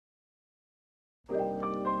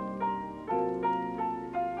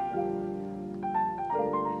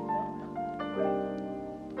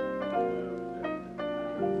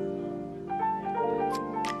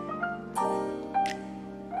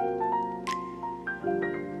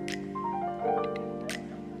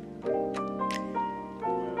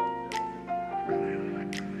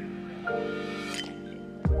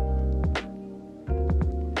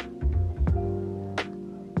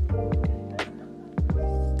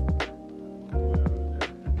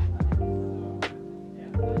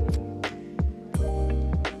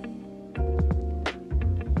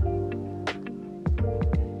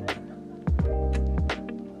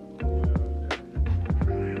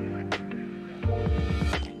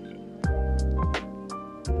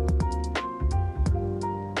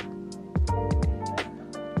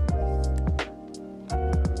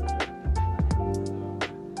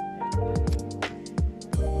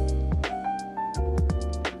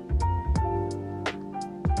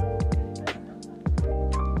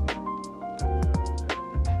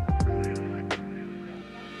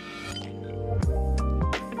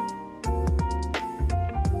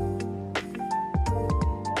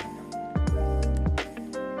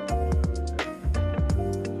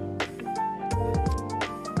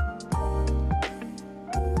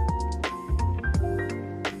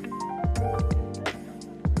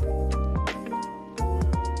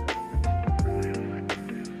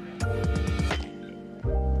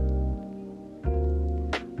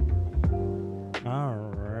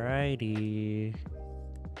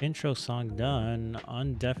Intro song done.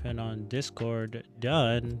 Undeafen on Discord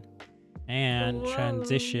done. And Whoa.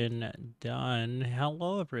 transition done.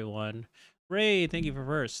 Hello, everyone. Ray, thank you for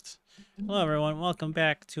first. Hello, everyone. Welcome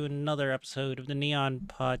back to another episode of the Neon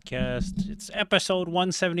Podcast. It's episode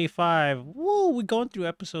 175. Woo, we're going through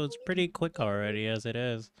episodes pretty quick already, as it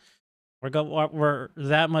is. We're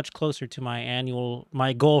that much closer to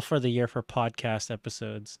my goal for the year for podcast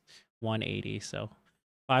episodes, 180. So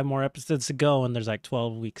 5 more episodes to go, and there's like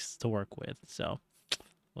 12 weeks to work with. So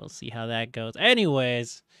we'll see how that goes.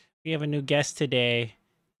 Anyways, we have a new guest today.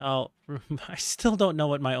 Oh, I still don't know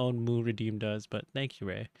what my own Moo Redeem does, but thank you,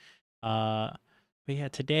 Ray. But yeah,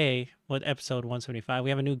 today, with episode 175,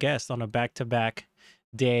 we have a new guest on a back-to-back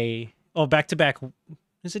day. Oh, back-to-back,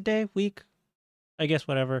 is it day? Week? I guess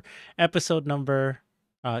whatever. Episode number,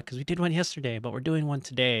 because we did one yesterday, but we're doing one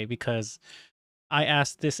today because I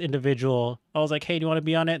asked this individual, I was like, hey, do you want to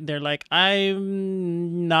be on it? And they're like,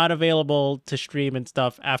 I'm not available to stream and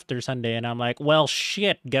stuff after Sunday. And I'm like, well,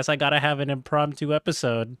 shit, guess I got to have an impromptu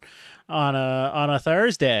episode on a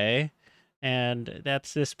Thursday. And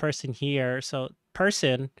that's this person here. So,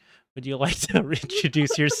 person, would you like to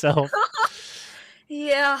introduce yourself?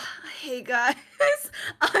 Yeah, hey guys,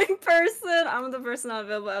 I'm Person. I'm the person not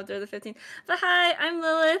available after the 15th. But hi, I'm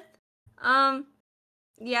Lilith.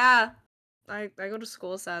 Yeah, I go to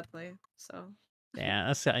school sadly, so.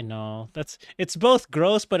 Yeah, I know. It's both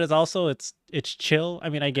gross, but it's chill. I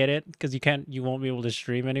mean, I get it because you won't be able to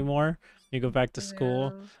stream anymore. You go back to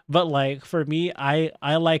school. Yeah. But like for me,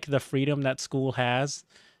 I like the freedom that school has.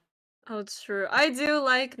 Oh, it's true. I do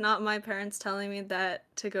like not my parents telling me that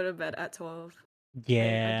to go to bed at 12.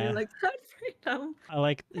 Yeah. I do like that freedom. I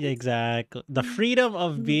like exactly the freedom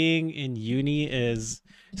of being in uni is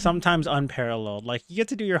sometimes unparalleled. Like you get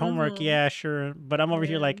to do your homework, yeah, sure, but I'm over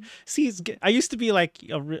here like, see, I used to be like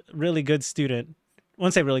a really good student. I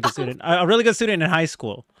won't say really good student, a really good student in high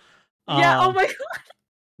school. Yeah. Oh my god.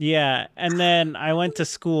 Yeah, and then I went to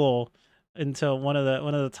school into one of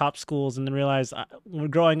the top schools, and then realized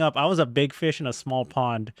growing up I was a big fish in a small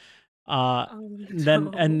pond.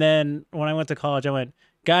 Then when I went to college, I went,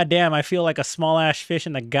 God damn, I feel like a small ass fish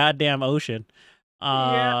in the goddamn ocean.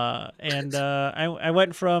 And I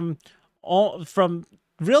went from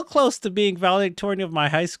real close to being valedictorian of my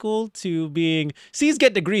high school to being C's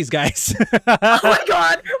get degrees, guys. Oh my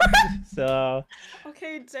god. So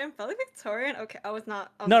okay, damn, valedictorian. Okay, I was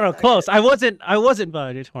not. No, close. Good. I wasn't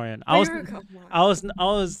valedictorian. I was.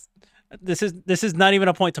 This is not even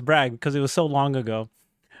a point to brag because it was so long ago.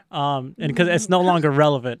 And because it's no longer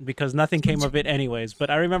relevant because nothing came of it anyways. But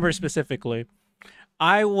I remember specifically,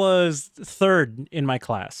 I was 3rd in my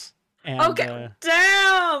class. And, okay,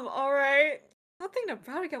 damn. All right, nothing to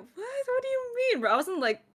brag about. What do you mean, bro? I was in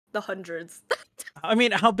like the hundreds. I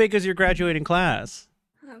mean, how big is your graduating class?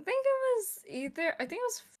 I think it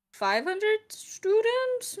was 500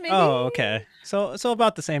 students, maybe. Oh, okay. So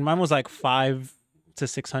about the same. Mine was like 5 to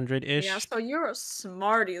 600-ish. Yeah, so you're a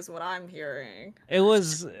smarty is what I'm hearing. It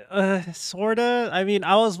was sorta. I mean,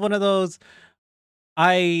 I was one of those.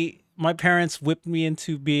 My parents whipped me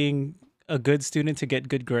into being a good student to get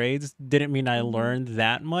good grades. Didn't mean I learned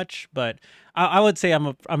that much, but I would say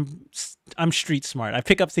I'm street smart. I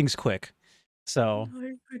pick up things quick. So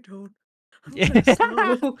I don't.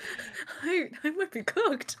 I might be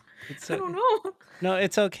cooked. I don't know. No,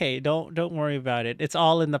 it's okay. Don't worry about it. It's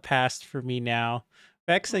all in the past for me now.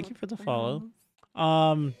 Bex, thank you for the follow.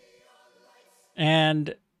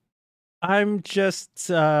 And I'm just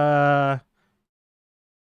hold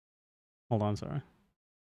on, sorry.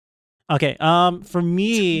 Okay, for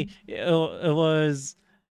me, it was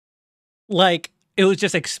like it was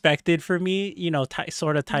just expected for me, you know,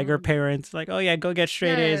 sort of tiger parents, like, oh yeah, go get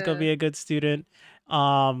straight A's, go be a good student.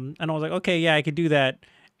 And I was like, okay, yeah, I could do that.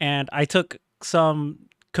 And I took some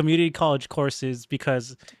community college courses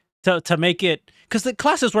because to make it, because the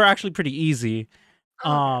classes were actually pretty easy,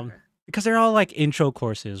 because they're all like intro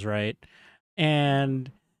courses, right?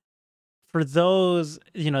 And for those,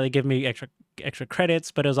 you know, they give me extra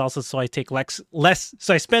credits, but it was also so I take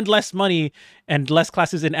so I spend less money and less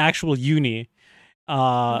classes in actual uni.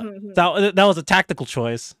 That was a tactical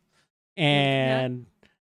choice, and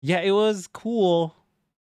yeah, it was cool.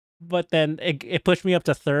 But then it pushed me up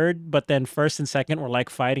to 3rd, but then 1st and 2nd were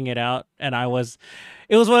like fighting it out, and it was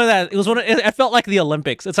I felt like the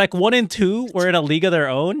Olympics. It's like 1 and 2 were in a league of their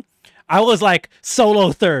own. I was like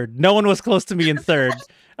solo 3rd. No one was close to me in 3rd.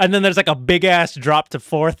 And then there's like a big ass drop to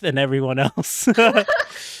 4th and everyone else.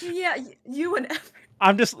 Yeah, you and everyone.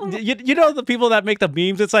 I'm just, you know, the people that make the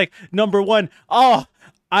memes. It's like number 1. Oh,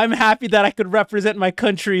 I'm happy that I could represent my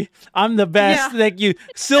country. I'm the best. Yeah. Thank you.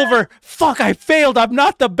 Silver. Fuck, I failed. I'm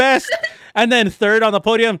not the best. And then third on the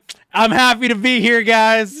podium. I'm happy to be here,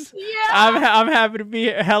 guys. Yeah. I'm happy to be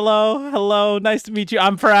here. Hello. Nice to meet you.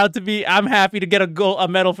 I'm proud to be. I'm happy to get a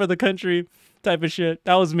medal for the country. Type of shit.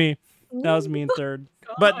 That was me. That was me in third.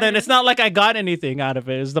 But then it's not like I got anything out of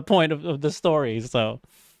it. Is the point of the story. So.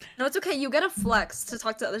 No, it's okay. You get a flex to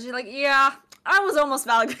talk to others. You're like, yeah, I was almost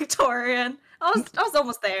valedictorian. I was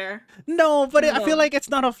almost there. No, but I feel like it's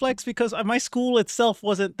not a flex because my school itself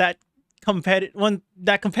wasn't that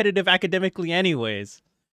competitive academically, anyways.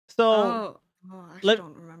 So I actually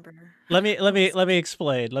don't remember. Let me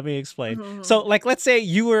explain. So like, let's say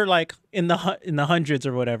you were like in the hundreds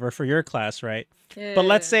or whatever for your class, right? Yeah. But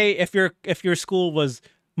let's say if your school was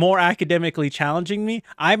more academically challenging me,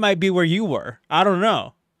 I might be where you were. I don't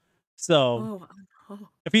know. So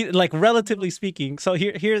if you like, relatively speaking, so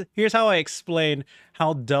here's how I explain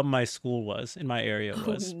how dumb my school was in my area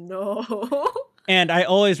was. Oh, no. And I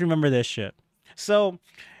always remember this shit. So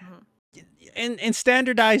in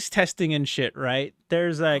standardized testing and shit, right?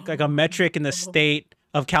 There's like a metric in the state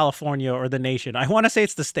of California or the nation. I want to say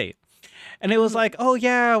it's the state. And it was like, oh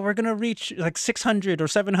yeah, we're going to reach like 600 or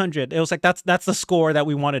 700. It was like that's the score that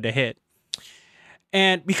we wanted to hit.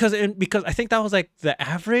 And because I think that was like the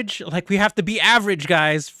average, like we have to be average,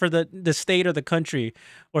 guys, for the state or the country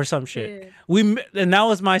or some shit. Yeah. And that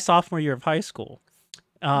was my sophomore year of high school,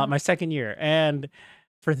 my second year. And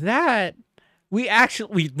for that, we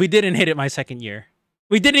didn't hit it my second year.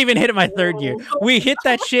 We didn't even hit it my third year. We hit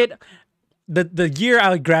that shit the year I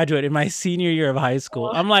would graduate in my senior year of high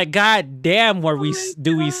school. I'm like, God damn, we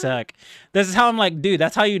suck. This is how I'm like, dude,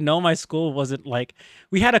 that's how you know my school wasn't like,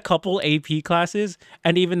 we had a couple AP classes,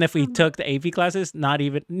 and even if we took the AP classes, not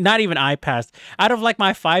even I passed. Out of like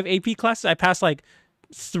my 5 AP classes, I passed like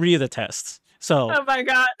 3 of the tests. So oh my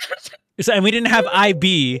God. So, and we didn't have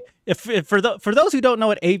IB. For those who don't know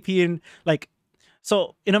what AP and like,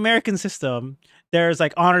 so in American system, there's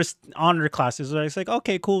like honor classes where it's like,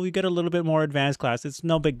 okay, cool, we get a little bit more advanced class. It's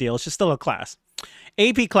no big deal. It's just still a class.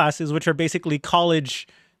 AP classes, which are basically college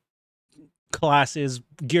classes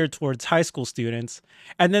geared towards high school students.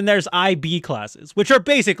 And then there's IB classes, which are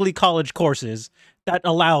basically college courses that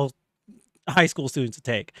allow high school students to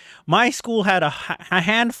take. My school had a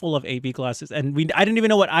handful of AP classes, and I didn't even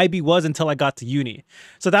know what IB was until I got to uni.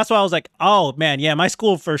 So that's why I was like, oh man, yeah, my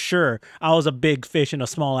school for sure. I was a big fish in a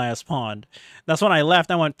small ass pond. That's when I left.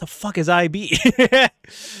 I went, the fuck is IB?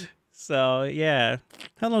 So yeah,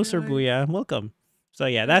 hello, Sir Booyah, welcome. So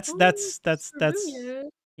yeah, that's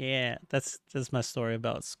yeah, that's my story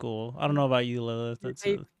about school. I don't know about you, Lilith. That's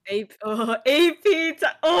AP.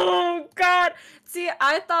 Oh God. See,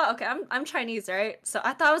 I thought, okay, I'm Chinese, right? So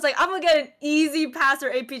I thought, I was like, I'm gonna get an easy pass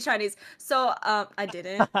for AP Chinese. So I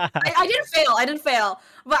didn't. I didn't fail,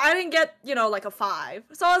 but I didn't get, you know, like a 5.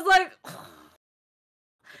 So I was like,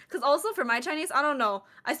 because also for my Chinese, I don't know,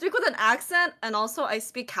 I speak with an accent, and also I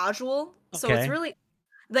speak casual. So it's really,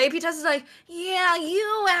 the AP test is like, yeah,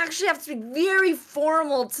 you actually have to speak very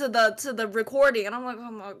formal to the recording. And I'm like,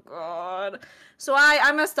 oh my God. So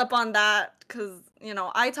I messed up on that because, you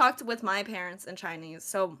know, I talked with my parents in Chinese.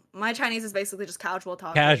 So my Chinese is basically just casual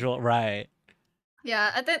talking. Casual, right.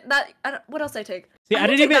 Yeah, I think that, what else I take? See, I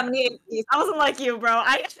didn't even that many APs. I wasn't like you, bro.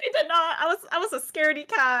 I did not. I was a scaredy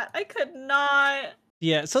cat. I could not.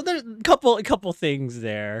 Yeah, so there's a couple things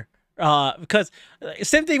there. Because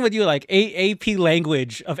same thing with you, like AP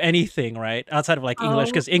language of anything, right? Outside of like English,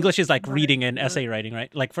 because English is like reading and essay writing,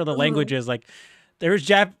 right? Like for the languages, like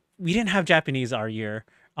we didn't have Japanese our year.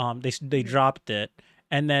 They dropped it,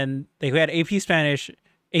 and then they had AP Spanish,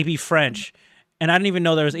 AP French, and I didn't even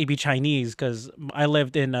know there was AP Chinese because I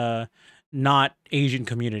lived in a not Asian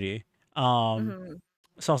community.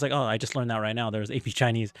 So I was like, oh, I just learned that right now. There's AP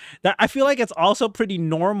Chinese. That I feel like it's also pretty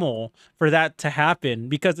normal for that to happen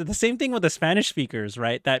because it's the same thing with the Spanish speakers,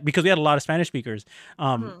 right? That because we had a lot of Spanish speakers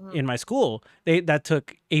in my school, that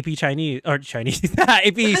took AP Chinese or Chinese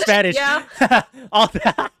AP Spanish. Yeah.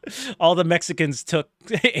 all the Mexicans took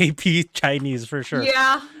AP Chinese for sure.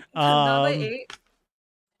 Yeah.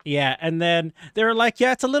 Yeah, and then they were like,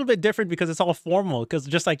 yeah, it's a little bit different because it's all formal. Because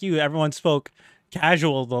just like you, everyone spoke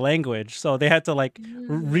casual the language, so they had to like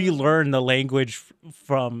relearn the language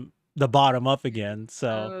from the bottom up again. So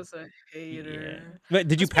I was a hater. Yeah. But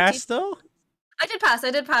did you pass though? I did pass,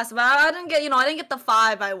 but I didn't get, I didn't get the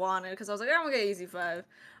 5 I wanted because I was like, I'm gonna get easy 5.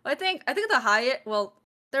 I think the highest, well,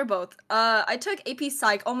 they're both. I took AP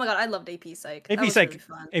Psych. Oh my God, I loved AP Psych. AP Psych, really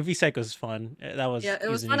fun. AP Psych was fun. That was, yeah, it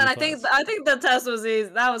was fun, and I think the test was easy.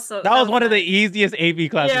 That was one of the easiest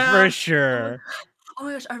AP classes for sure. Oh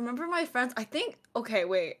my gosh, I remember my friends. I think okay,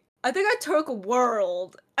 wait. I think I took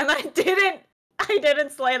World and I didn't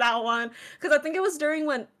slay that one because I think it was during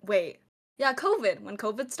when wait. Yeah, COVID, when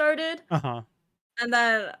COVID started. Uh-huh. And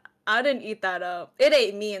then I didn't eat that up. It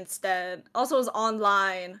ate me instead. Also, it was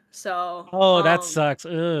online, so Oh, that sucks.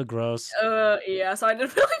 Ugh, gross. yeah. So I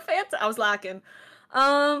didn't really fancy. I was lacking.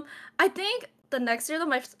 I think the next year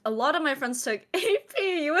that a lot of my friends took AP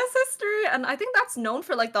U.S. history, and I think that's known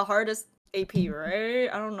for like the hardest AP, right?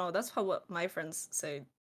 I don't know. That's how what my friends say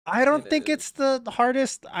I it don't think is. it's the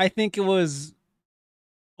hardest. I think it was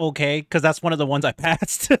okay because that's one of the ones I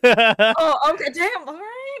passed. Oh, okay. Damn. All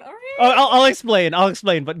right. All I'll, right. I'll I'll explain. I'll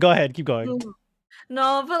explain. But go ahead. Keep going. Mm.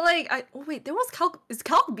 No, but like oh wait, there was Calc is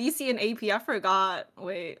Calc BC and AP? I forgot.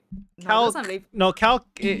 Wait. No, that's not Calc. AP. No, calc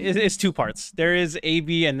is two parts. There is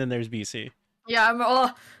AB and then there's BC. Yeah,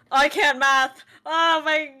 oh, I can't math. Oh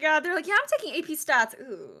my god. They're like, yeah, I'm taking AP stats.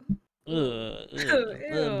 Ooh. Ooh.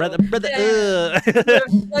 Ew. Brother, brother. Damn.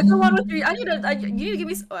 Like the one with three. You need to give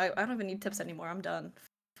me I don't even need tips anymore. I'm done.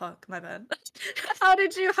 Fuck, my bad. How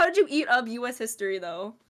did you eat up US history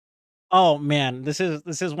though? Oh man, this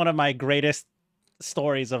is one of my greatest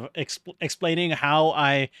stories of explaining how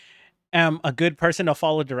I am a good person to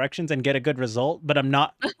follow directions and get a good result, but I'm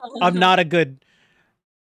not a good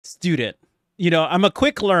student. I'm a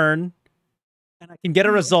quick learn and I can get a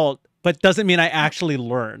Mhm. result, but doesn't mean I actually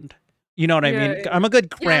learned. You know what I Yeah, mean? yeah. I'm a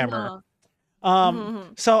good Yeah, crammer. no.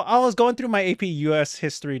 Mhm, So I was going through my AP US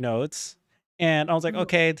history notes and I was like, mhm,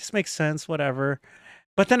 okay, this makes sense, whatever.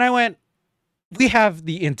 But then I went, we have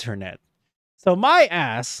the internet. So my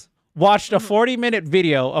ass watched a mhm. 40-minute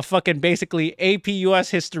video of fucking basically AP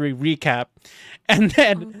US history recap. And Oh my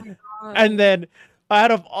then and god. then out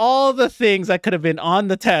of all the things that could have been on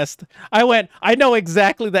the test, I went, I know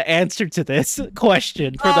exactly the answer to this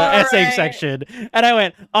question for the essay Alright. section. And I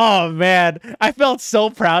went, oh man, I felt so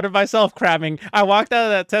proud of myself cramming. I walked out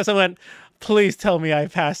of that test, I went, please tell me I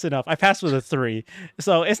passed enough. I passed with a 3.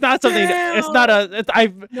 So it's not something, it's not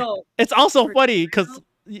Damn. a, No. it's also For funny because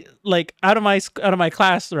real? like out of my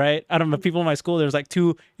class, right? Out of the people in my school, there's like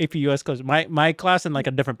 2 AP US courses. My class in like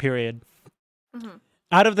a different period. Mhm.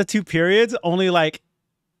 Out of the 2 periods, only like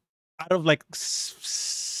out of like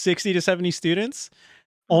 60 to 70 students,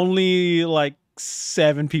 Mhm. only like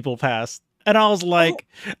 7 people passed. And Oh, I was like,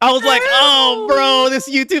 oh, bro, damn! this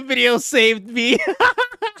YouTube video saved me.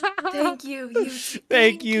 Thank you, YouTube. Thank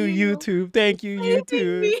Thank you, you YouTube. Thank you, for saving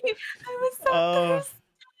YouTube. me. I was so Oh,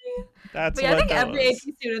 thirsty. that's But yeah, I what think that every was.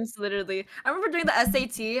 AP student's literally. I remember doing the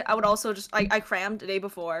SAT. I would also just I crammed the day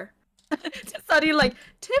before to study like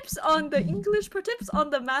tips on the English part, tips on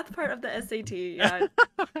the math part of the SAT. Yeah.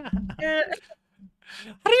 Yeah.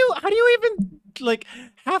 How do you even like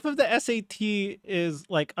half of the SAT is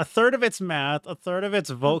like a third of it's math, a third of it's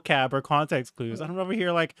vocab or context clues. I'm over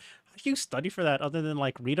here like, how do you study for that other than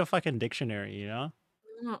like read a fucking dictionary?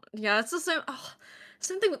 Yeah, it's the same. Oh,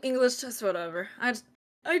 same thing with English. Just whatever. I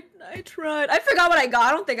tried. I forgot what I got.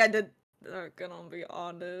 I don't think I did. Gonna be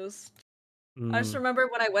honest. I just Mm. remember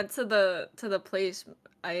when I went to the place,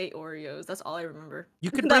 I ate Oreos. That's all I remember.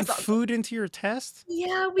 You could bring That's all. food into your test?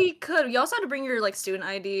 Yeah, we could. You also had to bring your like student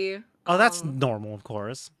ID. Oh, that's normal, of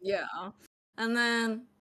course. Yeah, and then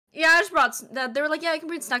yeah, I just brought that. They were like, yeah, you can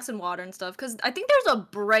bring snacks and water and stuff. Cause I think there's a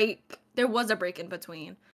break. There was a break in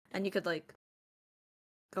between, and you could like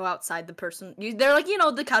go outside the person. They're like,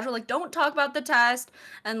 the casual like, don't talk about the test,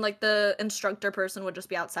 and like the instructor person would just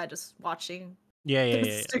be outside just watching Yeah, yeah, the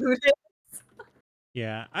yeah, yeah. student.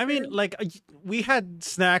 Yeah. I mean, like we had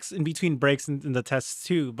snacks in between breaks in the tests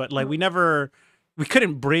too, but like we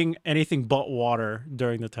couldn't bring anything but water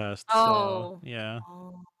during the test. So Oh. yeah,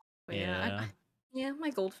 Oh. But yeah, yeah. yeah, my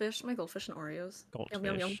goldfish and Oreos. Yum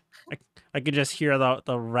yum yum. Goldfish. I could just hear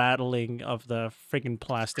the rattling of the freaking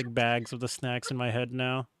plastic bags of the snacks in my head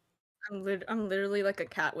now. I'm literally like a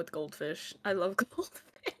cat with goldfish. I love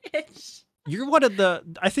goldfish.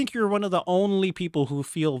 I think you're one of the only people who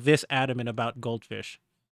feel this adamant about goldfish.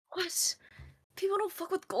 What? People don't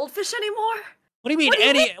fuck with goldfish anymore? What do you mean What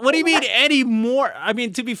do you what do you mean mean? any more? I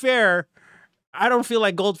mean, to be fair, I don't feel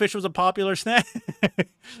like goldfish was a popular snack.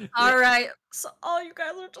 Yeah, All right. So all you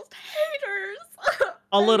guys are just haters.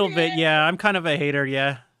 a little bit, Okay. yeah. I'm kind of a hater,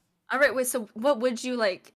 yeah. All right, wait. So what would you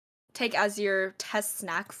like take as your test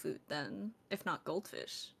snack food then, if not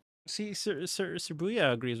goldfish? See, Sir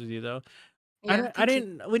Shibuya agrees with you though. Yeah, I thank you.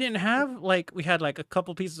 didn't. We didn't have like we had like a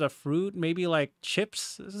couple pieces of fruit, maybe like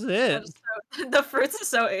chips. This is I'm it. so the fruits are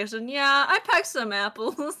so Asian. Yeah, I packed some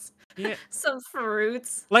apples, Yeah, some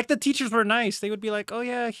fruits. like the teachers were nice. They would be like, "Oh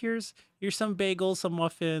yeah, here's some bagels, some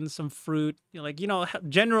muffins, some fruit." Like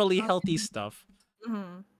generally healthy Okay. stuff.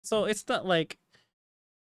 Mhm. So it's not like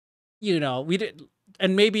you know, we did,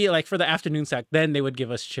 and maybe like for the afternoon snack, then they would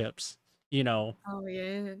give us chips, you know. Oh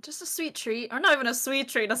yeah, just a sweet treat, or not even a sweet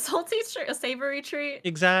treat, a salty treat, a savory treat.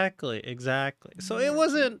 Exactly, exactly. So it Yeah.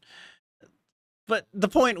 wasn't, but the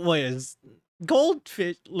point was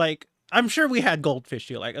goldfish, like I'm sure we had goldfish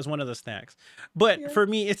too, like as one of the snacks. But Yeah. for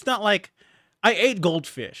me, it's not like I ate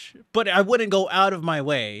goldfish, but I wouldn't go out of my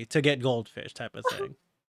way to get goldfish type of thing.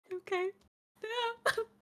 Okay. Yeah.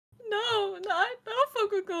 No, no, I don't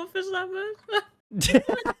fuck with goldfish that much.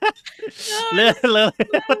 No, I just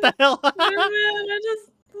What the hell? yeah, man, I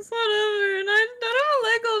just it's whatever, and I don't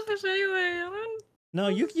like goldfish anyway. No,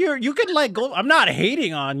 you could like gold. I'm not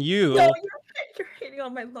hating on No, you. you're hating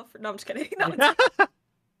on my love for. No, I'm just kidding. No,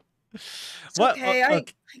 it's What? okay.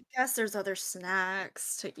 Okay. I guess there's other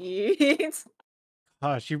snacks to eat.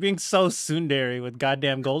 Gosh, you're being so tsundere with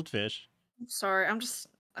goddamn goldfish. I'm sorry. I'm just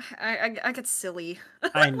I get silly.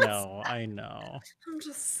 I know, I know. I'm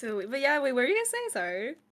just silly. But yeah, wait, what were you gonna say?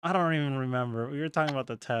 Sorry. I don't even remember. We were talking about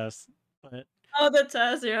the test, Oh, the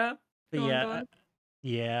test. Yeah. but Go on, yeah, go on.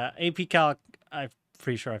 yeah. AP Calc. I'm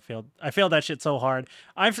pretty sure I failed. I failed that shit so hard.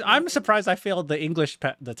 Mm. I'm surprised I failed the English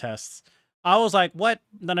the tests. I was like, what?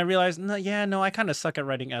 Then I realized, no, yeah, no, I kind of suck at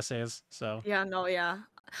writing essays. So Yeah, no, yeah.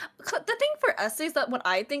 The thing for essays that what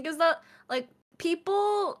I think is that like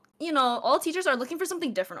people, all teachers are looking for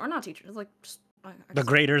something different, or not teachers, like just I the guess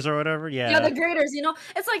graders or whatever. yeah, Yeah, the graders.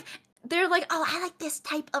 It's like they're like, oh, I like this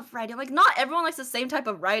type of writing. Like not everyone likes the same type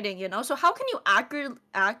of writing. So how can you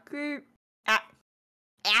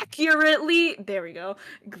accurately there we go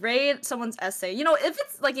grade someone's essay? If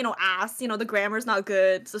it's like ass, the grammar's not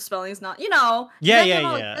good, the spelling's not, yeah, then yeah,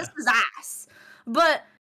 like yeah. this is ass. But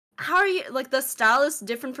how are you like the style is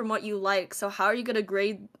different from what you like, so how are you gonna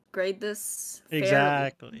grade this fairly?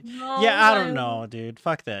 Exactly. No, Yeah, I don't like know, dude.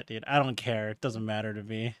 Fuck that, dude. I don't care. It doesn't matter to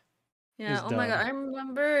me. yeah, It's oh my god, dumb. I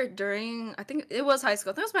remember during I think it was high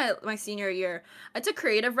school. I think it was my senior year. I took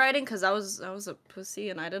creative writing because I was a pussy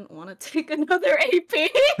and I didn't want to take another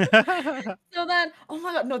AP. So then, oh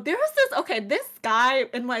my god, no, there was this guy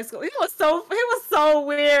in my school. He was so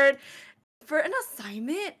weird. For an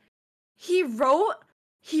assignment, he wrote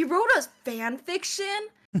a fan fiction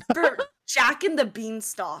for Jack and the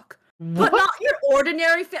Beanstalk. But What? not your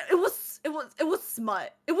ordinary fan. It was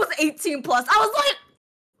smut. It was 18 plus. I was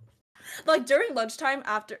like during lunchtime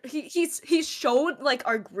after he showed like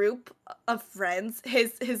our group of friends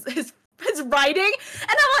his writing,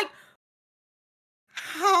 and I'm like,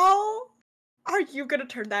 how are you gonna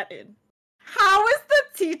turn that in? How is the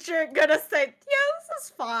teacher gonna say, yeah, this is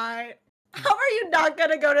fine? How are you not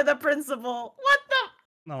gonna go to the principal? What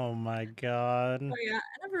the? Oh my god. Oh yeah,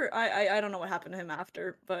 I don't know what happened to him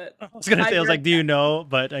after, but I was gonna say, I was I like, do you know?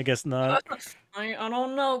 But I guess not. I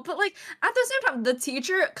don't know, but like at the same time, the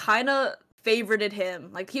teacher kind of favorited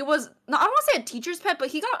him. Like he was, no, I don't want to say a teacher's pet, but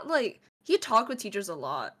he talked with teachers a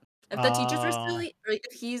lot. If the teachers were Uh, silly, or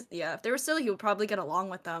if they were silly, he would probably get along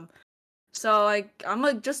with them. So like I'm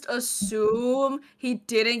gonna just assume he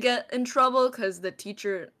didn't get in trouble because the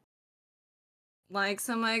teacher likes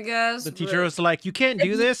him, I guess. the teacher But was like, you can't if do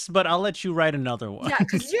you, this, but I'll let you write another one. yeah,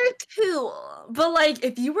 because you're cool. But like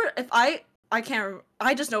if I can't,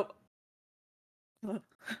 I just know.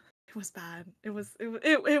 It was bad. It was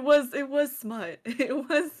smut.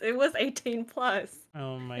 It was 18 plus.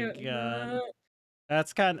 Oh my It, god. uh,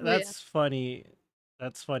 but yeah. That's funny.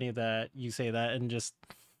 That's funny that you say that and just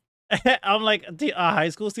I'm like a high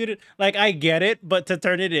school student. Like I get it, but to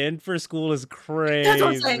turn it in for school is That's what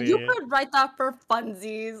I'm saying. You crazy. could write that for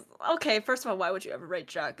funsies. Okay, first of all, why would you ever write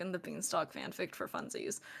Jack and the Beanstalk fanfic for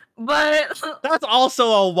funsies? But That's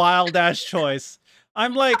also a wild ass choice.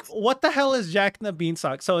 I'm like, what the hell is Jack and the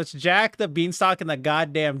Beanstalk? So it's Jack the Beanstalk and the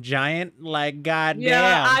goddamn giant? Like, yeah,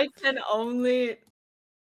 goddamn. I can only.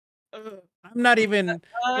 Ugh. I'm not even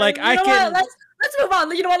like You I know what? can. Let's move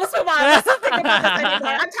on. You know what? Let's move on. Let's not think about this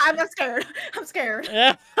anymore. I'm scared. I'm scared.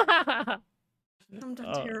 I'm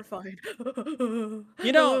Uh, terrified.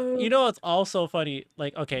 it's also funny.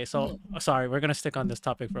 Like, okay, so Mhm. sorry, we're gonna stick on this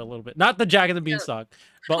topic for a little bit. Not the Jack and the Yeah. Beanstalk,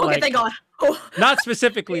 but Okay, thank like God. Oh. not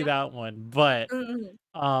specifically Yeah. that one, but Mm-mm.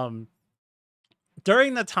 um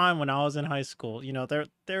during the time when I was in high school,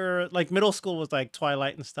 there like middle school was like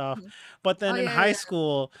Twilight and stuff, Mhm. but Oh then in yeah, high yeah.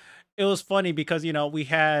 school, it was funny because we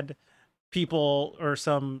had people or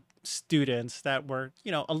some students that were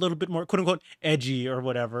a little bit more quote unquote edgy or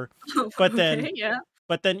whatever, but then Okay, yeah.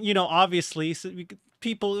 obviously, so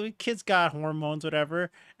kids got hormones,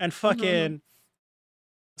 whatever, and Mhm, fucking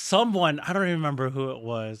someone, I don't even remember who it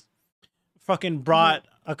was, fucking mhm. brought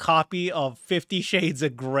a copy of 50 Shades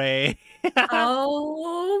of Grey.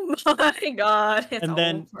 Oh my God, it's And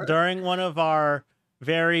then over. during one of our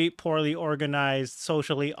very poorly organized,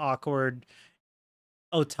 socially awkward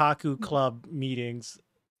otaku club meetings.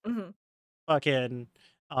 Mhm. Fucking,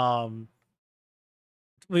 um,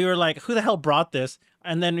 we were like, who the hell brought this?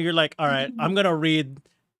 And then you're like, all right, I'm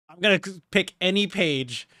gonna pick any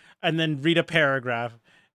page and then read a paragraph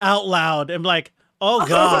out loud. I'm like, oh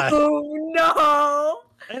god. Oh no!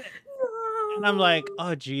 And I'm like, No.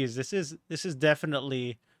 oh geez, this is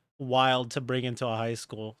definitely wild to bring into a high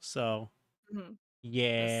school. So Mhm. This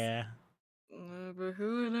yeah. but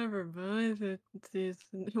who would ever buy this?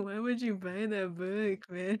 Why would you buy that book,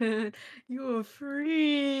 man? You a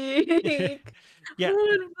freak. Yeah. Who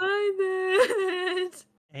would buy that?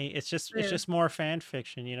 Hey, it's Yeah. just more fan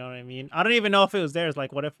fiction, you know what I mean? I don't even know if it was theirs.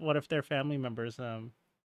 Like, what if their family members Man,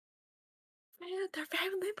 their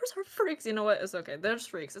family members are freaks. You know what? It's okay. They're just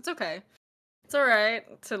freaks. It's okay. It's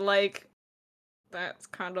alright to like that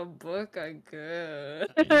kind of book, I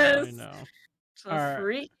I guess. know. It's a All right,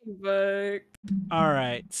 freaky book. all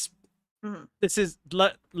right. Mhm. This is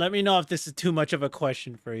let me know if this is too much of a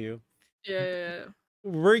question for you. Yeah, yeah,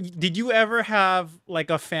 yeah. Did you ever have like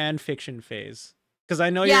a fan fiction phase? Because I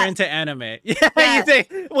know you're Yes, into anime. Yeah, you yes, say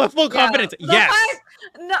with full yeah. confidence. The Yes. fact,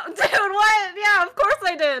 no, dude, what? Yeah, of course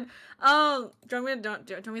I did. Do you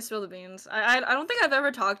want me to spill the beans? I don't think I've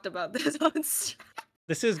ever talked about this on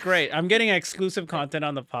This is great. I'm getting exclusive content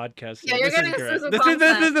on the podcast Yeah, here. you're This is getting great. exclusive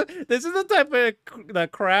content. This is the type of the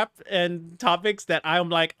crap and topics that I'm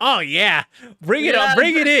like, oh yeah, bring it up, Yeah.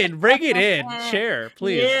 bring it in, share,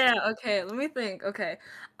 please. Yeah, okay, let me think. Okay.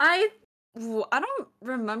 I don't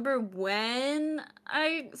remember when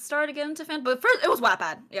I started getting into fan, but first it was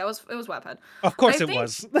Wattpad. Yeah, it was Wattpad. Of I course it think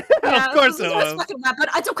was. yeah, Of course it it was was. fucking Wattpad.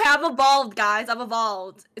 It's okay, I've evolved, guys. I've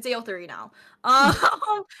evolved. It's AO3 now.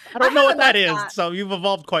 I I don't know have what a that is, nut. so you've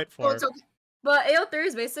evolved quite So it's far. okay. But AO3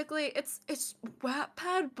 is basically it's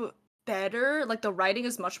Wattpad but better. Like the writing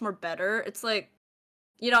is much more better. It's like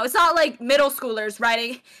it's not like middle schoolers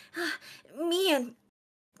writing me and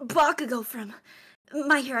Bakugo from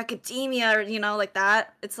My Hero Academia or like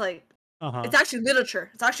that. It's like Uh-huh. it's actually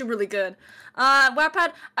literature. It's actually really good.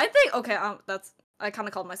 Wattpad, I think okay, that's I kind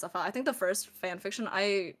of called myself out. I think the first fan fiction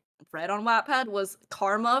I read on Wattpad was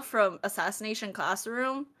Karma from Assassination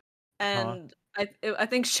Classroom, Uh-huh. and I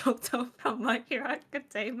think Shoto from My Hero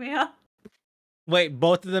Academia. Wait,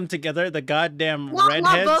 both of them together? The goddamn Not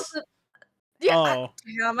both. redheads? Yeah, Oh.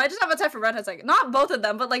 damn, I just have a type for redheads. Like not both of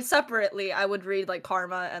them, but like separately, I would read like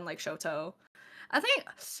Karma and like Shoto. I think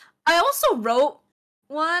I also wrote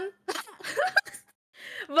one,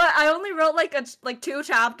 but I only wrote like 2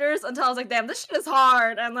 chapters until I was like, damn, this shit is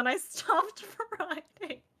hard, and then I stopped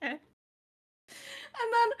writing it. And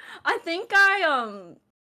then I think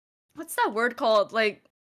what's that word called? Like,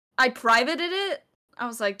 I privated it. I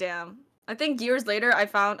was like, damn. I think years later I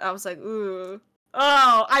was like, ooh.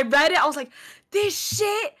 Oh, I read it. I was like, this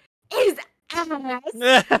shit is ass. And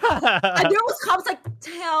there was comments like,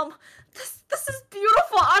 damn, this is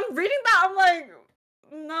beautiful. I'm reading that. I'm like,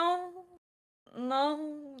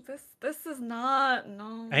 no, this is not.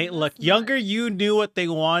 No, Hey, look, that's not. younger you knew what they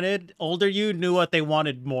wanted, older you knew what they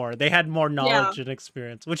wanted more. They had more Yeah, knowledge and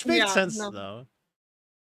experience, which made yeah, sense no. though.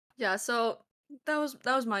 Yeah, so that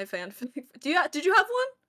was my fanfic. Did you have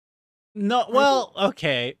one? No, Or well,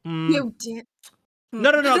 okay. you did. Hmm.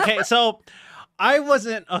 No, no, no. Okay, so I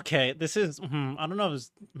wasn't okay. This is I don't know. If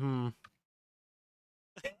it's,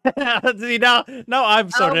 See now I'm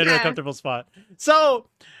sort of in a Okay. comfortable spot. So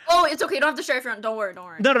Oh, it's okay. You don't have to share if you're. Don't worry. Don't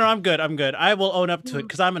worry. no, no, no, I'm good. I'm good. I will own up to it Mhm.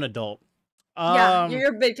 because I'm an adult. Yeah, Um, you're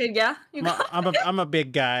a big kid. Yeah, you got it. I'm a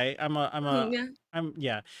big guy. Yeah, I'm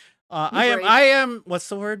yeah. you brave. I am what's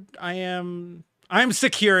the word? I'm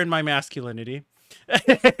secure in my masculinity.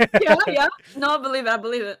 Yeah, yeah. No, I believe it. I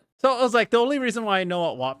believe it. So I was like, the only reason why I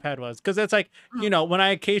know what Wattpad was, because it's like, Mm. when I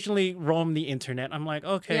occasionally roam the internet,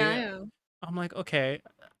 Yeah, yeah. I'm like, okay,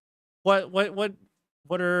 what what what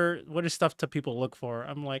what is stuff to people look for?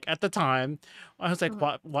 I'm like, at the time, I was like,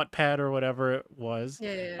 Mhm. Wattpad or whatever it was,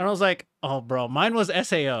 Yeah, yeah, and I yeah. was like, oh, bro, mine was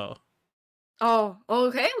SAO. Oh,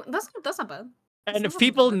 okay. That's not bad. That's And not if bad.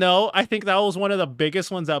 people know, I think that was one of the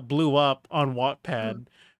biggest ones that blew up on Mm. Wattpad.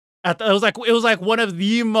 It was like one of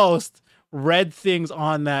the most read things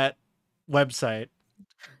on that website.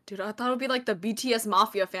 Dude, I thought it would be like the BTS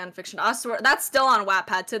Mafia fan fiction. I swear that's still on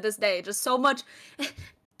Wattpad to this day. Just so much.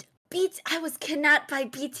 I was kidnapped by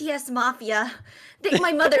BTS Mafia.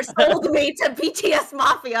 My mother sold me to BTS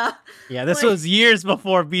Mafia. Yeah, this Like, was years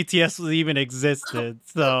before BTS was even existed.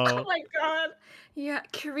 oh So my god. Yeah,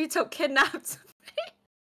 Kirito kidnapped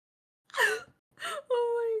me.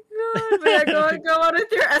 Oh my god! But yeah, go on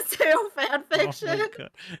with your SAO fan Oh fiction. my god.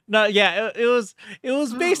 No, yeah, it was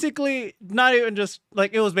Oh. basically not even just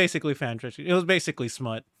like it was basically fan fiction. It was basically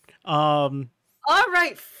smut. All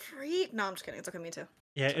right, freak. No, I'm just kidding. It's okay. Me too.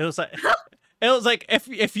 Yeah, it was like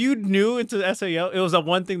if you knew into SAO, it was the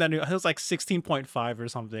one thing that knew it was like 16.5 or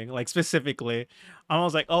something, like specifically. I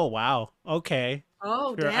was like, "Oh wow. Okay.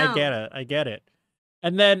 Oh Sure, I get damn. it. I get it."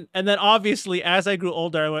 And then obviously as I grew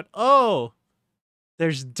older, I went, "Oh,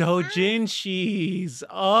 there's doujinshis.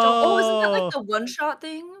 Oh, isn't that like Oh, the one-shot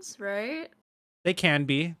things, right? they can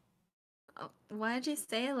be. Oh, why did you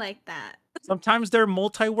say it like that? Sometimes they're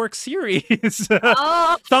multi-work series. Oh, I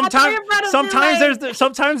thought sometimes you were about to be sometimes like,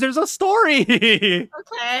 sometimes there's a story.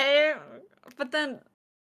 okay, but then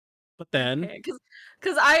But then, okay,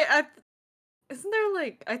 because I isn't there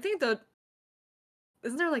like I think the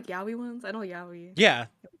isn't there like yaoi ones? I know yaoi. yeah,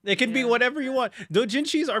 it can be Yeah. whatever you want.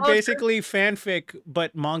 Doujinshis are Oh, true. basically fanfic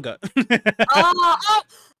but manga.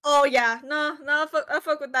 Oh yeah. No, I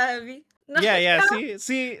fuck with that heavy. No, Yeah, yeah. yeah,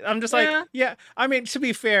 See, I'm just like, yeah. yeah. I mean, to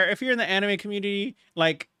be fair, if you're in the anime community,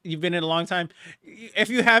 like you've been in a long time, if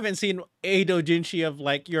you haven't seen a doujinshi of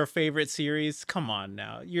like your favorite series, come on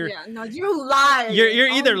now. Yeah, no, you lying. You're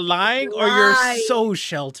Oh, either you lying or you're lie. so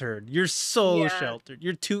sheltered. You're so Yeah, sheltered.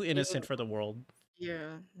 You're too yeah, innocent for the world.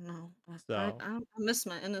 yeah. No, So I miss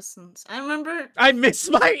my innocence. I remember. I miss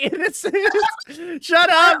my innocence. Shut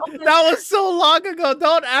I, up. okay, That was so long ago.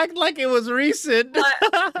 Don't act like it was recent. but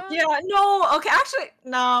yeah, no. Okay, actually,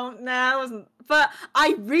 no, nah, it wasn't. But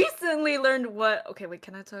I recently learned what. Okay, wait.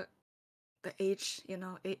 Can I talk the H?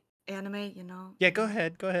 Anime. Yeah, go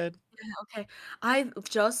ahead. Go ahead. Yeah, okay. I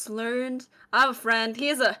just learned. I have a friend.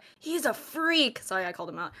 He's a freak. Sorry, I called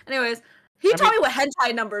him out. Anyways, he I told mean, me what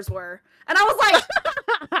hentai numbers were, and I was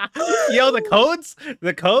yo, the like, codes?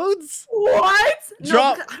 The codes? "What? No,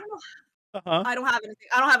 Drop. because I don't know. Uh-huh. I don't have anything.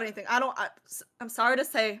 I don't have anything. I'm sorry to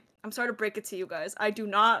say. I'm sorry to break it to you guys. I do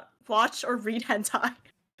not watch or read hentai.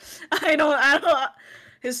 I don't.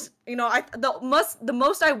 His. I the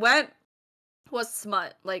most I went was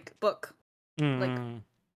smut, like book, like Mm.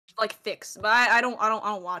 fix, but I don't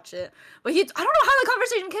watch it. But I don't know how the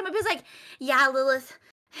conversation came up. He's like, yeah, Lilith,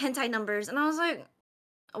 hentai numbers, and I was like,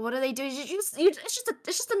 what do they do? It's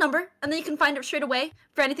just a number, and then you can find it straight away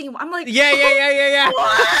for anything you want. I'm like, Yeah.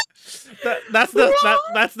 what? That's What?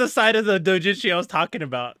 that's the side of the doujinshi I was talking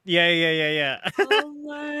about. Yeah. Oh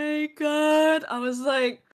my god! I was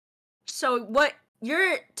like, so what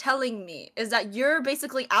you're telling me is that you're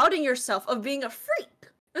basically outing yourself of being a freak.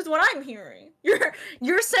 Is what I'm hearing.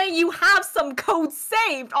 You're saying you have some code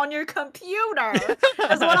saved on your computer.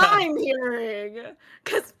 Is what I'm hearing.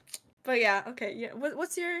 But yeah, okay, yeah.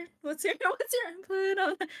 What's your input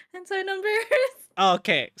on hentai numbers?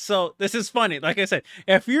 Okay, so this is funny. Like I said,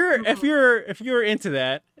 if you're into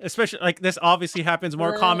that, especially like this obviously happens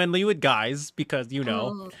more commonly with guys because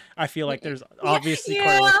I feel like there's obviously Yeah,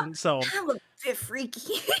 correlation. So I'm a bit freaky.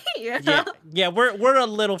 yeah, yeah, we're a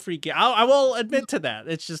little freaky. I will admit to that.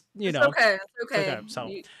 It's just It's okay. It's it's okay. okay. So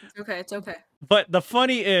It's okay. It's okay. but the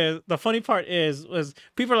funny part was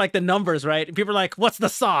people are like the numbers, right? And people are like, what's the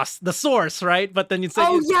sauce? The source, right? But then you say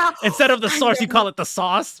Oh yeah. instead of the I source, you know. call it the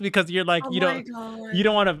sauce because you're like, Oh you my don't god. you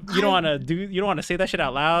don't want to I you don't want to say that shit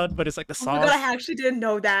out loud, but it's like the Oh my god, sauce. I actually didn't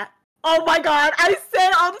know that. Oh my god, I say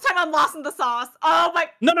it all the time. I'm lost in the sauce. Oh my.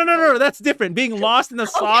 No, that's different. Being lost in the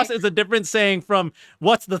sauce Okay. is a different saying from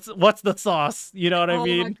what's the sauce? You know what I Oh my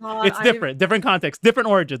mean? god, It's different context, different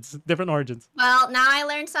origins. Well, now I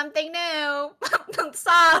learned something new.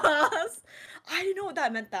 Sauce. I didn't know what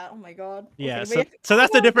that meant. That. Oh my god. Yeah, Okay, so wait. so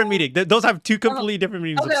that's Oh the my different god. meaning. Those have two Oh, completely different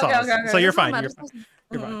meanings of okay, okay, sauce. okay, okay. So you're This doesn't fine. matter. You're This fine. doesn't-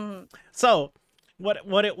 You're fine. Mm-mm. So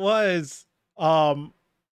what it um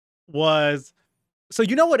was so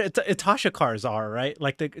you know what Itasha cars are, right?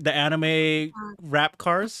 Like the anime rap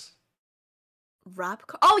cars.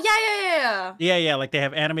 Oh yeah. Yeah, like they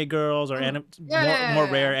have anime girls or more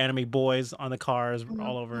rare Yeah. anime boys on the cars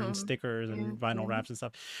all over and Mhm. stickers and vinyl Mhm. wraps and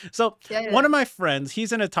stuff. So Yeah. one of my friends,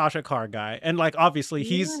 he's an Itasha car guy, and like obviously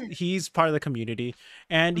Yeah. he's part of the community,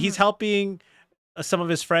 and he's Mhm. helping some of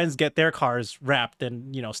his friends get their cars wrapped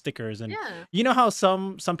and stickers, and Yeah. you know how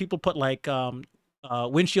some people put like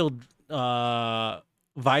windshield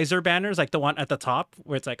visor banners, like the one at the top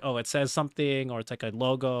where it's like, oh, it says something, or it's like a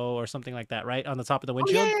logo or something like that, right on the top of the Oh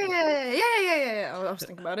yeah, windshield. yeah. I was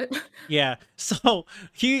thinking about it. Yeah, so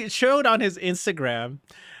he showed on his Instagram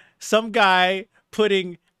some guy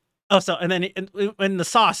putting Oh, so and then in the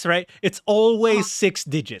sauce, right? It's Uh-huh. always 6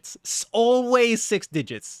 digits. Always 6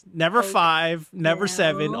 digits. Never Okay. 5, never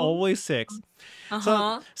 7, always 6. So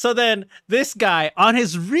Uh-huh. so then this guy on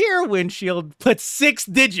his rear windshield puts 6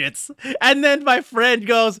 digits, and then my friend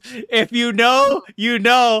goes, "If you know, you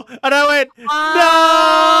know." And I went, Oh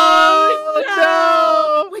 "No,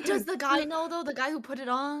 no! no, Wait, does the guy know though? The guy who put it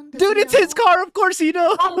on? Does dude, he it's his know? car. Of course he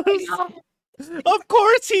Oh my knows." god! Of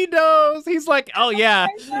course he knows. He's like, "Oh yeah,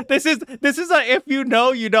 this is a if you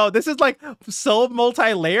know, you know." This is like so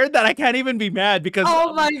multi-layered that I can't even be mad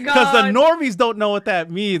Oh my because the god! normies don't know what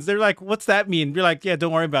that means. They're like, "What's that mean?" You're like, "Yeah,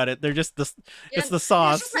 don't worry about it. They're just Yeah, it's the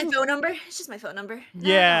yeah, it's just sauce." my phone number. It's just my phone number. No, don't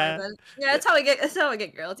worry Yeah. about it. Yeah, that's how I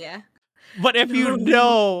get girls, yeah. But if you No.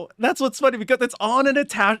 know, that's what's funny because it's on an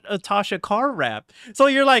Tasha car rap. So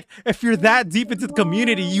you're like, if you're that deep into the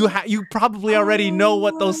community, you probably already know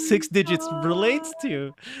what Oh those my 6 digits relates god.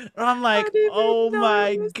 to. And I'm I like, didn't oh even know my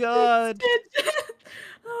it was 6 god. digits.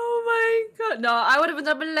 Oh my god. No, I would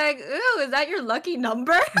have been like, "Ooh, is that your lucky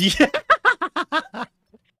number?" Yeah.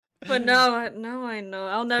 But now I know.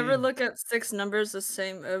 I'll never look at 6 numbers the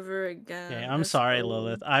same ever Okay, again. I'm It's sorry, over.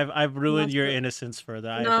 Lilith. I've ruined Not your so innocence further.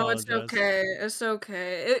 I No, it's apologize. okay. It's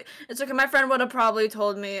okay. It's okay. My friend would have probably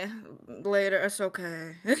told me later. It's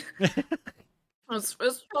okay. It's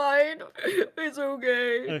fine. It's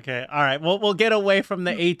okay. Okay, all right. Well, we'll get away from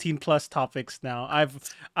the 18 plus topics now.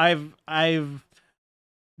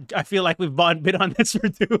 I feel like we've been on this for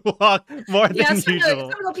too long, more Yeah, than it's usual.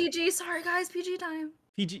 time to go PG. Sorry, guys. PG time.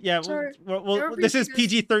 PG, yeah. Sorry. Well, We're this PG, is guys.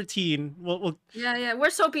 PG-13. We'll Yeah, yeah. We're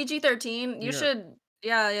so PG-13. You yeah. should.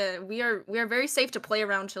 Yeah, yeah. We are very safe to play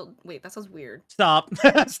around. Wait, that sounds weird. Stop,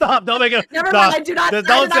 stop! Don't make it. Never mind. No, I did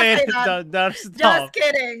don't not say say it. that. Don't Just stop.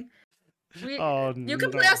 kidding. Oh You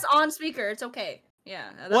can play no. us on speaker. It's okay. Yeah,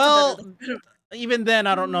 that's a better. Well, even then,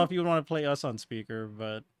 I don't know if you would want to play us on speaker,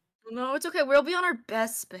 but No, it's okay. We'll be on our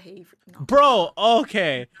best behavior. No, we're bro, not.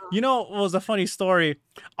 okay. You know what was a funny story?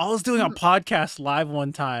 I was doing a Mhm, podcast live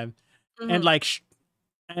one time, and mhm. like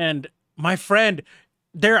and my friend,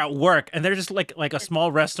 they're at work and they're just like a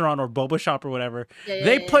small restaurant or boba shop or whatever. Yeah, yeah,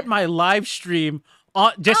 They yeah, put yeah. my live stream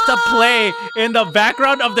on just to play in the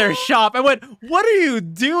background of their Oh, shop. I went, "What are you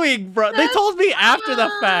doing, bro?" They that's told me after the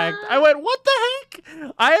fact. I went, "What the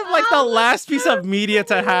heck? I am like the oh, that's last piece so of media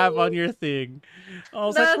to have on your thing." I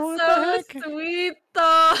was like, That's "What the so heck?" sweet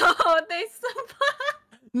though. They so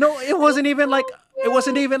No, it wasn't That's even like so it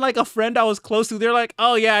wasn't cute. even like a friend I was close to. They're like,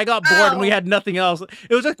 "Oh yeah, I got bored and we Oh, had nothing else."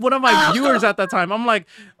 It was like one of my viewers oh. at the time. I'm like,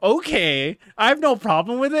 "Okay, I have no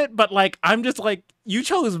problem with it, but like I'm just like you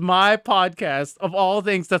chose my podcast of all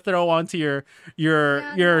things to throw onto Yeah,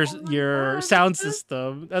 yeah. Oh my your god, that's sound so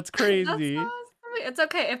system. That's that's so crazy." sweet. It's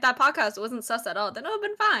okay. If that podcast wasn't sus at all, then it would have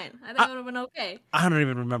been fine. I think I it would have been okay. I don't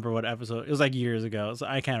even remember what episode. It was like years ago, so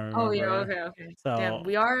I can't Oh yeah, remember. okay, okay. Damn, So,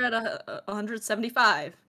 we are at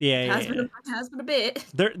 175. yeah, yeah, yeah. It has been a bit.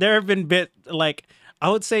 There have been bit like I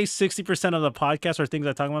would say 60% of the podcast or things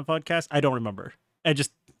I talk about podcast, I don't remember. I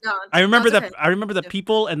just No, no, it's okay. I remember the Yeah.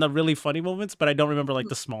 people and the really funny moments, but I don't remember like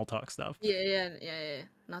the small talk stuff. Yeah, yeah, yeah, yeah, yeah.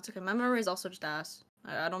 No, it's okay. My memory is also just ass.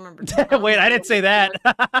 I don't remember. I don't Wait, I remember didn't what say it that.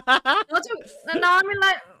 was. No, it's okay. No,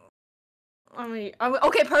 I mean like,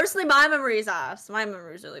 okay. Personally, my memory is ass. My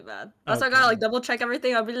memory is really bad. That's why I gotta Okay. like double check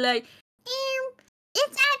everything. I'll be like,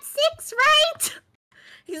 it's at 6, right?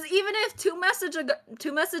 Because even if two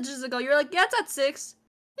messages ago, you're like, yeah, it's at 6.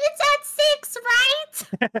 It's at 6,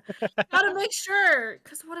 right? Gotta make sure.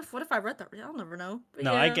 Cause what if I read that? I'll never know. But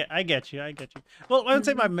No, yeah. I get you. I get you. Well, I would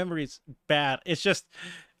say my Mhm. memory's bad. It's just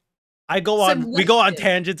we go on Selective.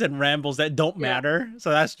 tangents and rambles that don't Yeah. matter.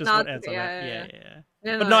 So that's just No, what it's ends okay. up Yeah, at. yeah, Yeah, yeah. yeah.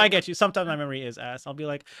 Yeah, But no, no, I I know. get you. Sometimes my memory is ass. I'll be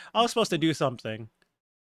like, I was supposed to do something.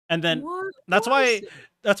 And then What that's was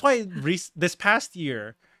why it? this past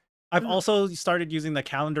year I've Mhm. also started using the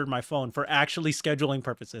calendar in my phone for actually scheduling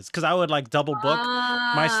purposes because I would like double book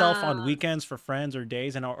myself on Ah. weekends for friends or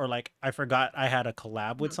days and or like I forgot I had a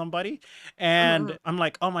collab with Mhm, somebody mhm, and mhm. I'm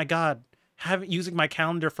like, "Oh my god, having using my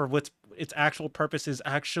calendar for what's its actual purpose is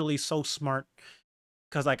actually so smart."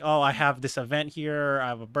 Cuz like, "Oh, I have this event here, I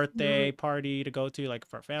have a Mhm. birthday party to go to like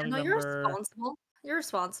for a Yeah, family no, you're member." responsible. You're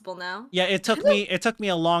responsible now. Yeah, it took me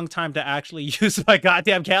a long time to actually use my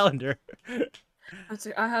goddamn calendar.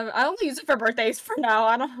 I only use it for birthdays for now.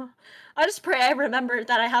 I don't I just pray I remember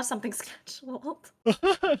that I have something scheduled.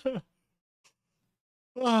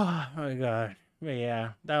 Oh my god. But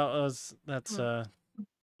yeah, that's Mm,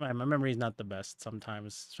 my memory is not the best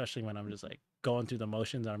sometimes, especially when I'm just like going through the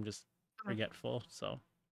motions and I'm just mm. forgetful. So,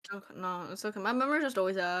 Okay, no, it's okay. My memory's just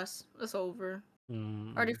always ass. It's over.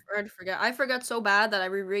 mm, I already forget. I forget so bad that I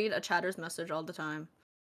reread a chatter's message all the time.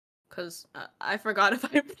 because I forgot if I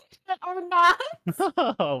played it or not.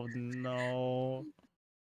 Oh no.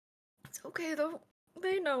 It's okay though.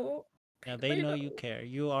 They know. Yeah, they They know you know. care.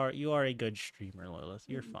 You are a good streamer, Lilith.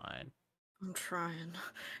 You're Mm, fine. I'm trying.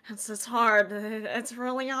 It's hard. It's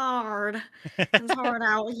really hard. It's hard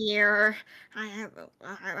out here. I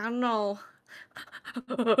I don't know.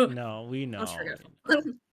 No, we That's know. We forgetful.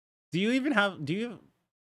 know. Do you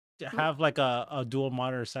have like a dual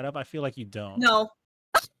monitor setup? I feel like you don't. No,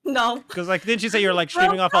 no. Because like didn't you say you're like Broke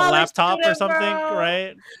streaming off a college laptop or student, something, bro.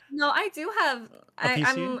 right? No, I do have. A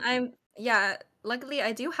PC? Yeah. Luckily,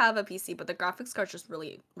 I do have a PC, but the graphics card's just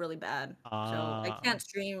really bad. So I Uh can't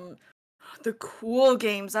stream the cool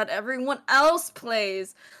games that everyone else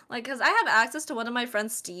plays. Like, cause I have access to one of my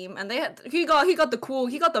friends' Steam, and he got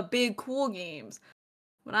the big cool games,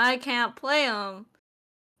 but I can't play them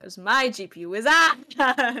because my GPU is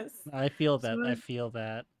ass. I feel So that. I feel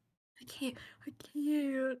that. I can't. I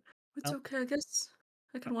can't. It's I okay. I guess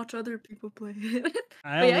I can watch other people play it.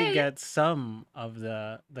 I But yeah, only yeah, yeah. get some of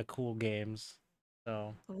the cool games.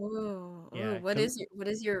 So, Oh, yeah, cuz what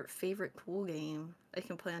is your favorite cool game that you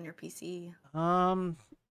can play on your PC? um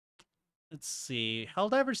let's see.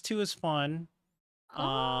 Helldivers 2 is fun.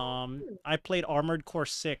 Oh, I played Armored Core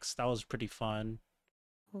 6. That was pretty fun.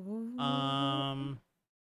 oh, Um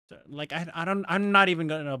like I'm not even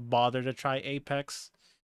going to bother to try Apex.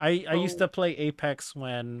 I used oh. to play Apex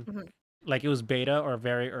when Mhm. like it was beta or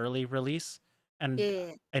very early release, and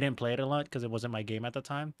Yeah. I didn't play it a lot because it wasn't my game at the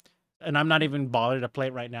time. And I'm not even bothered to play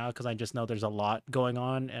it right now because I just know there's a lot going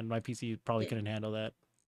on and my PC probably Yeah. couldn't handle that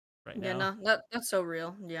right Yeah, now. no, that's so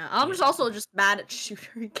real. Yeah, I'm just Yeah. also just bad at shooter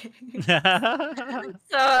games.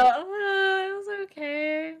 So, it's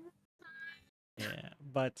okay. Yeah,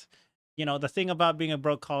 but the thing about being a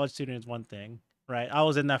broke college student is one thing, right? I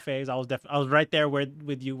was in that phase. I was right there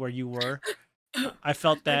with you where you were. I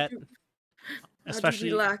felt I that, do, I do be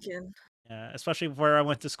especially lacking. especially where I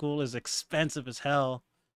went to school is expensive as hell.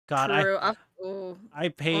 God, True. Oh, I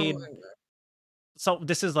oh paid. my So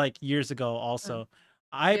this is like years ago. god. Also,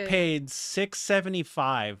 I Yeah, yeah. paid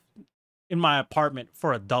 $675 in my apartment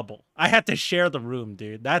for a double. I had to share the room,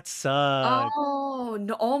 dude. That sucked. Oh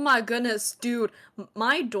no! Oh my goodness, dude.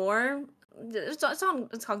 My dorm, it's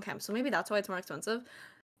on campus, so maybe that's why it's more expensive.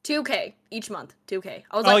 2K each month. 2K.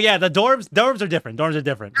 I was Oh like, yeah, the dorms are different. Dorms are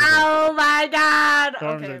different for sure. oh my god.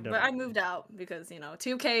 Dorms are Okay, but I different. moved out because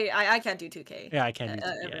 2K. I can't do 2K Yeah, I can't do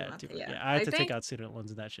every yeah, month. different. Yeah, Yeah, I had I to take think. out student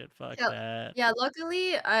loans and that shit. Fuck Yeah, that. yeah.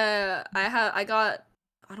 Luckily, I got.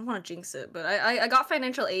 I don't want to jinx it, but I got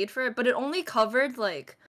financial aid for it, but it only covered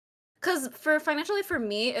like. Because for financially for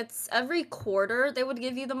me, it's every quarter they would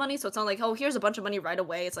give you the money. So it's not like, oh, here's a bunch of money right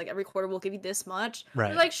away. It's like every quarter we'll give you this much. I was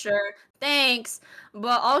Right. like, sure, thanks.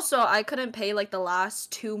 But also I couldn't pay like the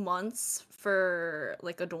last 2 months for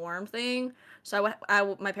like a dorm thing. So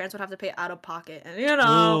my parents would have to pay out of pocket. And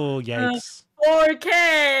Oh, uh, yikes.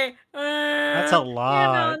 4K, That's a that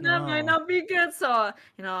lot. might No. not be good. So,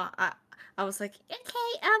 I was like,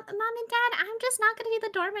 okay, mom and dad, I'm just not gonna be the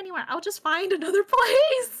dorm anymore. I'll just find another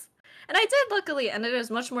place. And I did, luckily, and it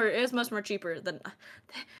is much more cheaper than.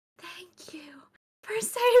 Thank you for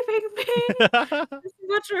saving me. It's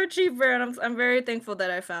much more cheaper, and I'm very thankful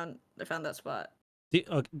that I found that spot.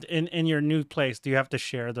 In your new place, do you have to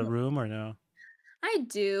share the room or no? I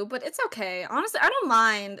do, but it's okay. Honestly, I don't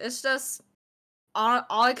mind. It's just all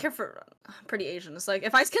I care for. I'm pretty Asian. It's like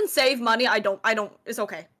if I can save money, I don't. It's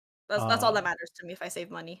okay. That's all that Uh matters to me. If I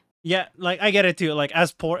save money. yeah, like I get it too. Like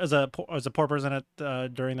as a poor person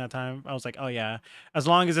at during that time, I was like, oh yeah, as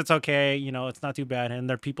long as it's okay, it's not too bad, and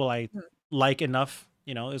they're people I Mhm. like enough,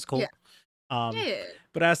 it's Yeah. cool. Um, Yeah.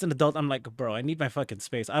 but as an adult, I'm like, bro, I need my fucking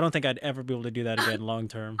space. I don't think I'd ever be able to do that again long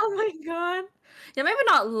term. Oh my god. Yeah, maybe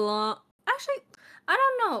not long. Actually, I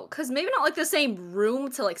don't know, cause maybe not like the same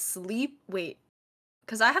room to like sleep. Wait,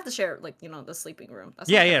 cause I have to share like the sleeping room. That's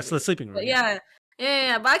Yeah, not yeah. gonna So the be. sleeping But room, yeah. yeah,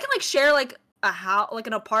 yeah. But I can like share like a house, like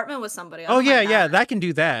an apartment with somebody. I Oh don't yeah, mind that. yeah. That can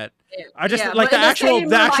do that. Yeah, I just yeah. like But in the same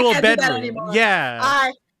the room, I actual can't do that bedroom. anymore. Yeah,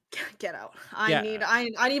 I can't get out. yeah.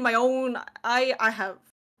 I need my own. I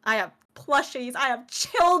have plushies. I have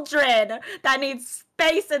children that need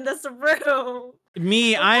space in this room.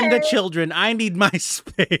 Me, I'm the Okay. children. I need my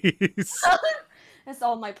space. It's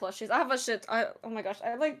all my plushies. I have a shit. Oh my gosh.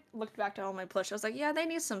 I like looked back to all my plushies. I was like, yeah, they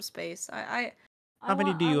need some space. How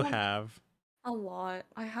many do I you want have? a lot.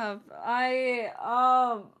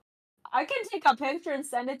 I can take a picture and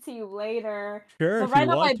send it to you later. Sure, But if you right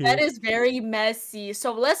now my want bed to. is very messy,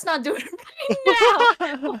 so let's not do it right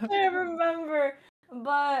now. I remember.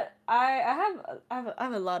 But I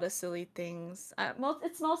have a lot of silly things.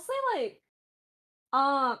 It's mostly like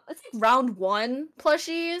It's like round one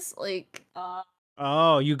plushies. Like,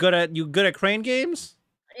 Oh, you good at crane games?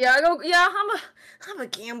 yeah, I go. Yeah, I'm a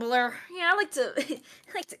gambler. Yeah, I like to,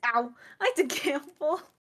 I like to gamble.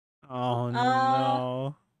 Oh Uh,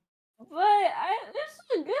 no. but it's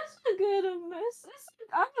a good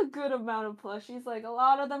I have a good amount of plushies. Like a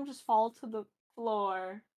lot of them just fall to the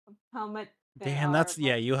floor. Of how much there Damn, are. that's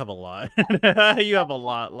yeah, you have a lot. You have a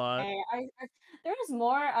lot. Okay, there is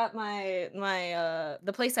more at my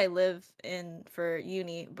the place I live in for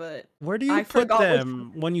uni, but Where do you I put forgot which one.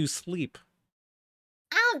 them when you sleep?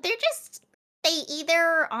 They're just I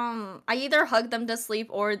either hug them to sleep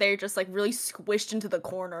or they're just like really squished into the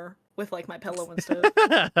corner with like my pillow and stuff.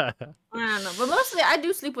 I don't know, but mostly I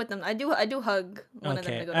do sleep with them. I do hug one of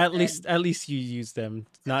them Okay, to go to bed. at least you use them,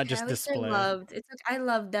 It's not okay. just At least they're display. loved. It's okay. I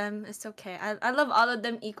love them. It's okay. I love all of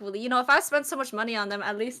them equally. You know, if I spend so much money on them,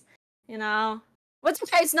 at least, you know, what's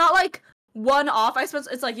okay. It's not like one off.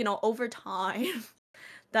 It's like, over time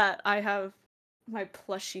that I have my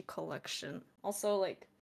plushie collection. Also, like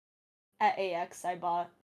at AX, I bought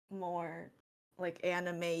more like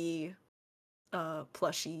anime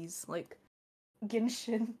plushies, like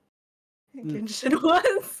Genshin N- Genshin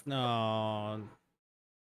ones. No.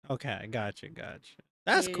 Okay, gotcha.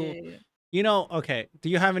 That's cool. Yeah. Okay, do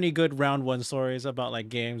you have any good round one stories about like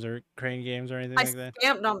games or crane games or anything I like that?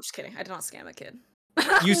 scammed. No, I'm just kidding. I did not scam a kid.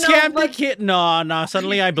 You No, scammed the but kid? No,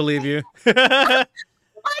 suddenly I believe you. what?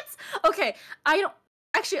 Okay, I don't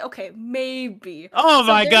actually. Okay, maybe. Oh So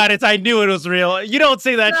my there's god, I knew it was real. You don't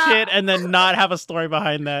say that the shit and then not have a story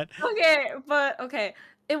behind that. okay, but okay.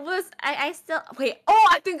 It was I still wait. Oh,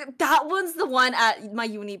 I think that one's the one at my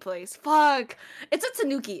uni place. Fuck. It's a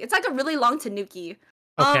tanuki. It's like a really long tanuki.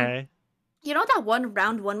 Um, Okay. you know that one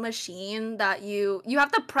round one machine that you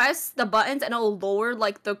have to press the buttons and it'll lower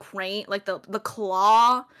like the crane, like the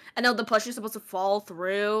claw, and then the plushie's supposed to fall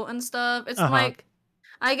through and stuff. It's Uh-huh. like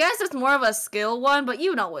I guess it's more of a skill one, but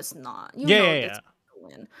you know it's not. You Yeah, know yeah, it's yeah. gonna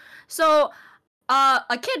win. So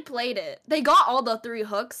a kid played it. They got all the three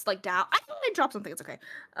hooks like down. I think they dropped something. It's okay.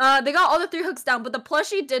 They got all the three hooks down, but the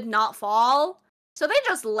plushie did not fall. So they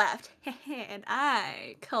just left, and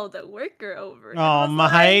I called a worker over and Oh was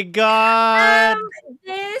like, my god.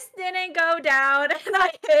 this didn't go down, and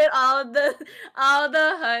I hit all the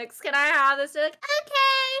hooks. Can I have this? They're like,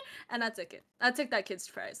 okay, and I took it. I took that kid's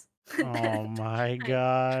prize. Oh my I-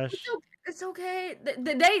 gosh. it's okay.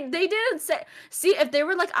 They didn't say. See, if they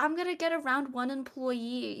were like, I'm gonna get a round one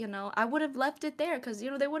employee, I would have left it there because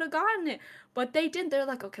they would have gotten it. But they didn't. They're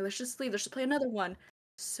like, okay, let's just leave. Let's just play another one.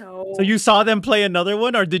 So So you saw them play another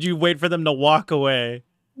one or did you wait for them to walk away?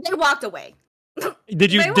 they walked away.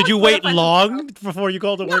 Did you They did walked you away to wait find something else. long before you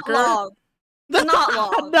called a Not worker? long. Not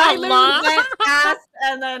long. I Not literally long. went, asked,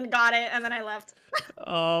 and then got it, and then I left.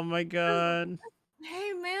 Oh my god.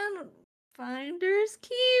 Hey man, finders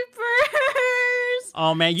keepers.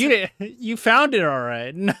 Oh man, you found it all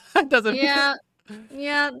right. It doesn't. Yeah,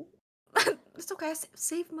 yeah. It's okay. I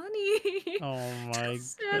save money. Oh my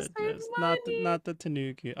Just save goodness. money. Not the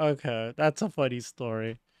Tanuki. Okay, that's a funny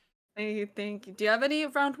story. Hey, thank you. Do you have any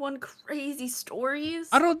round one crazy I stories?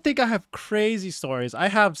 don't think I have crazy stories. I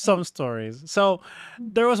have some stories. So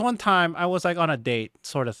there was one time I was like on a date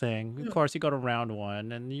sort of thing. Of Mm. course, you go to round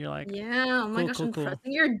one and you're like, Yeah. Oh my gosh, cool.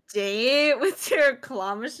 impressing your date with your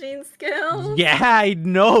claw machine skills. Yeah, I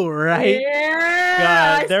know, right? Yeah,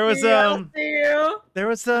 God, I see you. I see you. there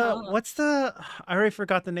was Uh, what's the I already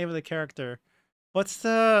forgot the name of the character. What's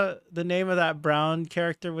the name of that brown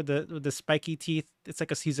character with the spiky teeth? It's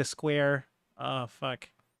like he's a square. Oh fuck.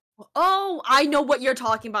 oh, I know what you're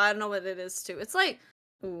talking about. I don't know what it is too. It's like,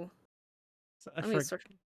 ooh, I let me for, search.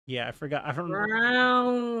 yeah, I forgot. I don't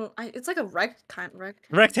Brown. It's like a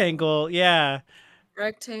rectangle. Yeah.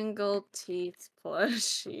 rectangle teeth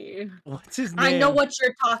plushie. What's his I know name? what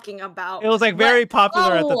you're talking It about. was like What? very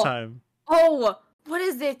popular at the Oh, time. oh, what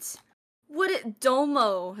is it?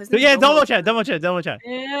 Domo? His So name's yeah, Domo. Domo Chan.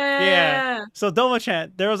 Yeah. Yeah. So Domo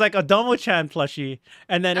Chan, there was like a Domo Chan plushie,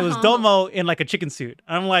 and then it was Uh-huh. Domo in like a chicken suit.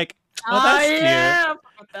 I'm like, oh, Oh that's cute. yeah. I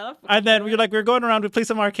forgot that, I And then forgot we were going around, we played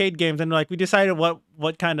some arcade games, and like we decided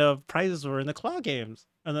what kind of prizes were in the claw games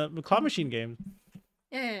and the claw machine games.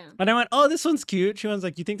 Yeah. And I went, oh, this one's cute. She was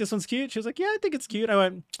like, you think this one's cute? She was like, yeah, I think it's cute. I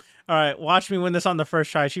went, all right, watch me win this on the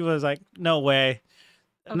first try. She was like, no way.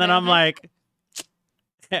 And then Okay, I'm okay. like,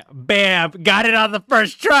 bam, got it on the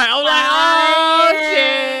first try. I was Ah, like, oh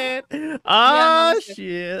yeah. shit. Yeah, Oh no,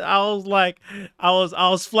 shit. I was like, I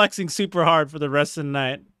was flexing super hard for the rest of the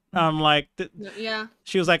night. I'm like, yeah.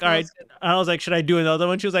 she was like, all No, right. it's good. I was like, should I do another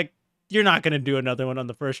one? She was like, you're not gonna do another one on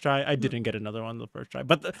the first try. I didn't get another one on the first try,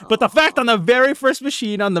 but the fact on the very first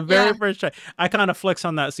machine on the very first try, I kind of flex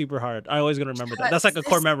on that super hard. I always gonna remember that. That's like a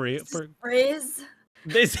core memory for Riz.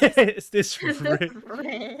 this Riz.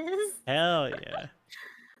 Hell yeah.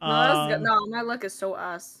 No, that's good. No, my luck is so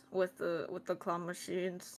ass with the claw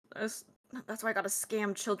machines. That's why I gotta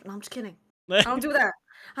scam children. No, I'm just kidding. I don't do that.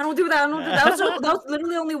 I don't do that. That was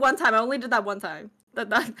literally only one time. I only did that one time.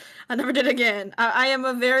 That I never did again. I am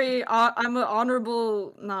a very I'm an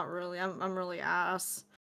honorable. Not really. I'm really ass.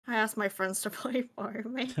 I asked my friends to play for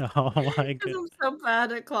me. Oh my Because god. I'm so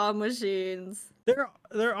bad at claw machines.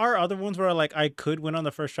 There are other ones where like I could win on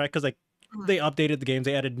the first try because like they updated the games,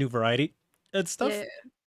 they added new variety and stuff Yeah.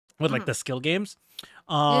 with like the skill games.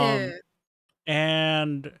 Yeah.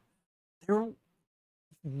 And there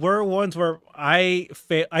were ones where I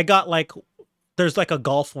got like there's like a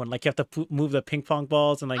golf one, like you have to move the ping pong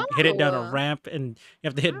balls and like hit it down a ramp, and you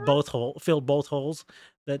have to hit fill both holes.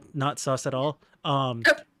 That not sus at all.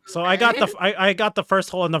 So I got the first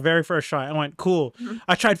hole on the very first try. I went cool.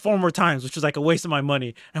 I tried 4 more times, which was like a waste of my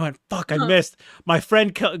money. I went fuck, I missed. My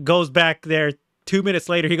friend goes back there 2 minutes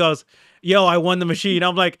later. He goes, "Yo, I won the machine."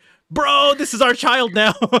 I'm like, "Bro, this is our child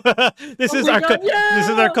now. This is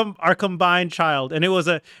our combined child." And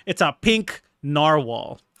it's a pink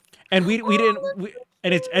narwhal, and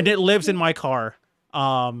it lives in my car.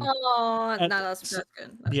 Oh, no, that's good.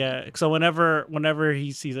 Yeah, so whenever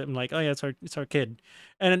he sees it, I'm like, "Oh yeah, it's our kid,"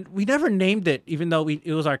 and we never named it, even though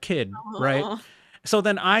it was our kid, right? So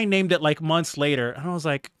then I named it like months later, and I was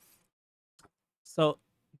like, "So,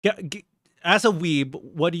 as a weeb,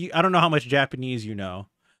 what do you? I don't know how much Japanese you know,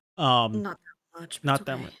 Not that much. not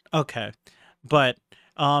that much. Okay, but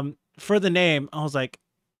for the name, I was like,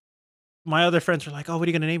 my other friends were like, "Oh, what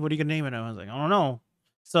are you gonna name? What are you gonna name it?" And I was like, "I don't know."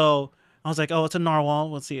 So I was like, "Oh, it's a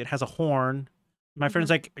narwhal. Let's see, it has a horn." My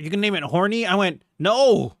friend's like, "Are you gonna name it Horny?" I went,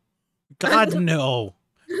 "No, God no."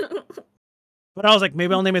 But I was like,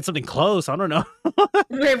 maybe I'll name it something close. I don't know.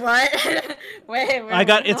 Wait, what? wait.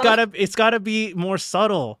 It's gotta be more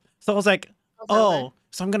subtle. So I was like, oh,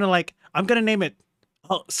 so I'm gonna name it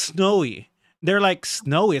Snowy. They're like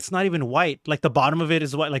snowy. It's not even white. Like the bottom of it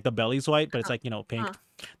is white, like the belly's white, but it's like, pink.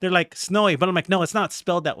 They're like snowy, but I'm like, no, it's not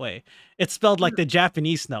spelled that way. It's spelled like the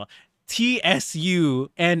Japanese snow. TSUNOY.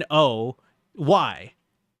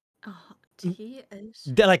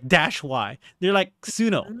 They're like dash Y. They're like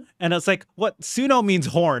Suno. And it's like, what? Suno means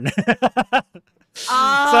horn.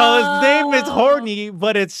 So his name is Horny,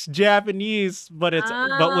 but it's Japanese, but with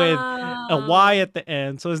a Y at the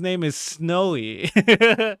end. So his name is Snowy.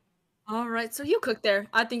 All right, so you cook there.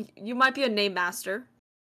 I think you might be a name master.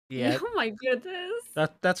 Yeah. Oh my goodness.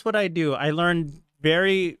 That's what I do. I learned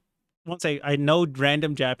once I know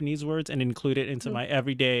random Japanese words and include it into my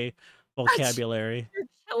everyday vocabulary.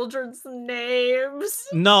 Children's names.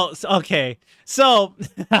 No, okay. So,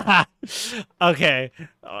 okay.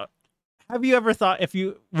 Have you ever thought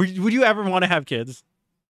would you ever want to have kids?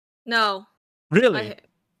 No. Really?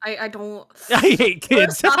 I don't. I hate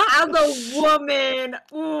kids. I'm a woman.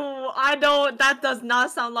 Ooh, I don't. That does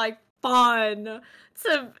not sound like fun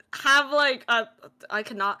to have like I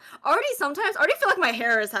cannot. I already feel like my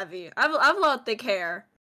hair is heavy. I have a lot of thick hair.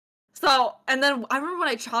 So, and then I remember when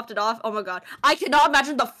I chopped it off. Oh my god, I cannot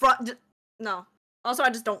imagine the front. No. Also, I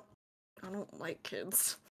don't like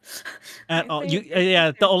kids.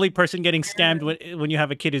 The only person getting scammed when you have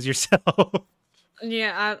a kid is yourself.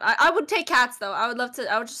 Yeah, I would take cats though. I would love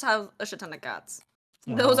to. I would just have a shit ton of cats.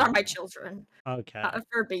 Those are my children. Okay.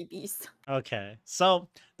 For babies. Okay. So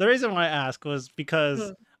the reason why I asked was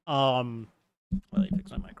because let me fix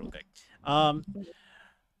my mic real quick.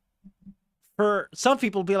 For some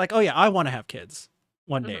people, be like, "Oh yeah, I want to have kids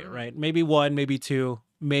one day, right? Maybe 1, maybe 2,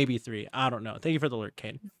 maybe 3. I don't know." Thank you for the alert,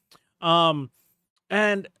 Kane.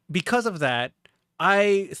 And because of that,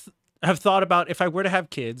 I have thought about if I were to have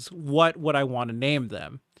kids, what would I want to name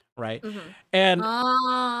them, right? And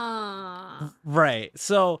right.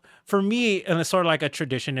 So for me, and it's sort of like a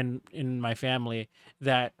tradition in my family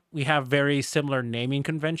that we have very similar naming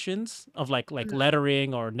conventions of like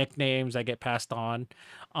lettering or nicknames that get passed on.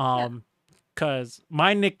 Because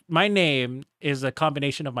my name is a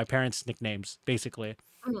combination of my parents' nicknames, basically,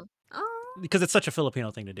 because it's such a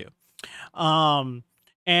Filipino thing to do.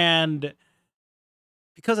 And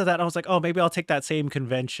because of that, I was like, oh, maybe I'll take that same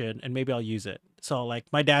convention and maybe I'll use it. So like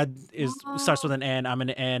my dad starts with an N, I'm an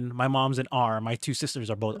N, my mom's an R, my 2 sisters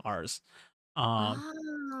are both R's.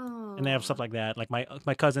 And they have stuff like that. Like my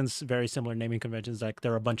cousins, very similar naming conventions. Like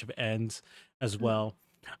there are a bunch of N's as well.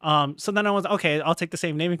 So then I was okay, I'll take the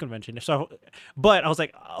same naming convention. So, but I was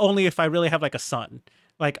like, only if I really have like a son.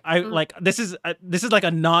 Like this is like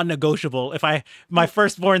a non-negotiable. If my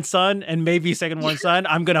firstborn son and maybe secondborn son,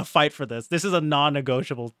 I'm gonna fight for this. This is a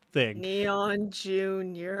non-negotiable thing. Neon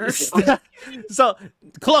Junior. So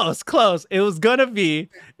close. It was gonna be.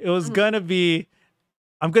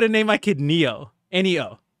 I'm gonna name my kid Neo.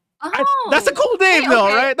 Neo. That's a cool name, though,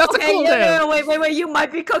 right? That's a cool name. Wait. You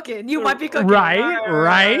might be cooking.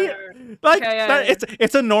 Right. Like Okay,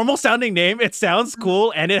 it's a normal sounding name. It sounds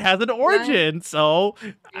cool and it has an origin, so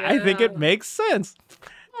I think it makes sense.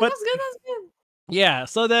 But that's good. yeah.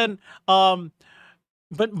 So then,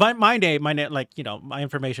 but my name, like my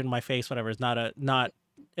information, my face, whatever, is not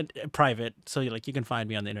private. So like you can find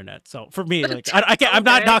me on the internet. So for me, like I can't. I'm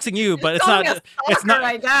not doxing you, but it's not. It's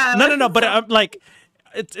not. No. But I'm like.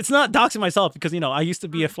 It's not doxing myself because I used to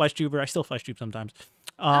be a flesh tuber. I still flesh tube sometimes,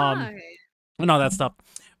 and all that stuff.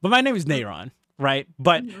 But my name is Neyron, right?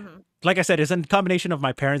 But like I said, it's a combination of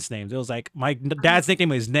my parents' names. It was like my dad's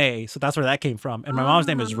nickname is Nay, so that's where that came from, and my mom's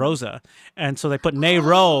name is Rosa, and so they put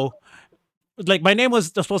Neyro. Like my name was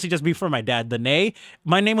supposed to just be for my dad. The Nay,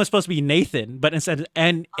 my name was supposed to be Nathan, but instead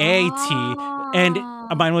N-A-T, and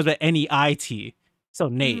mine was N-E-I-T, so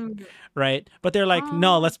Nate. Right, but they're like,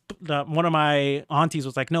 no, let's. One of my aunties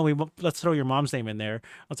was like, no, let's throw your mom's name in there.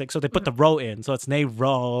 I was like, so they put the Ro in, so it's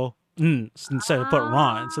Neyro instead of put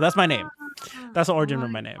Ron. So that's my name. That's the origin of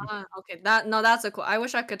my name. Okay, that's a cool. I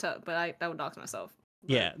wish I could tell, but that would dox myself.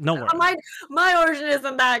 Yeah, no worries. My origin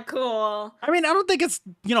isn't that cool. I mean, I don't think it's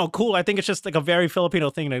cool. I think it's just like a very Filipino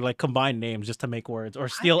thing to like combine names just to make words or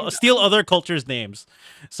steal other cultures' names.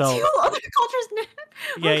 So steal other cultures'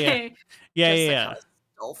 names. Yeah.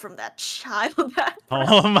 From that child.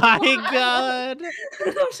 Oh my god!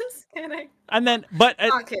 I'm just kidding. And then, but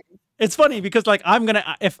it's funny because like I'm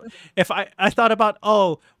gonna if I thought about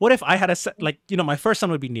what if I had my first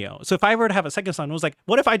son would be Neo. So if I were to have a second son, it was like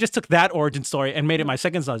what if I just took that origin story and made it my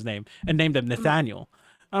second son's name and named him Nathaniel?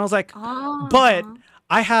 And I was like, but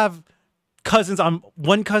I have cousins on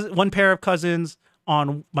one pair of cousins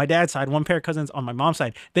on my dad's side, one pair of cousins on my mom's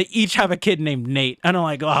side. They each have a kid named Nate. And I'm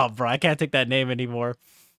like, oh, bro, I can't take that name anymore.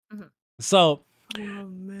 So I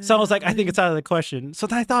was like, I think it's out of the question. So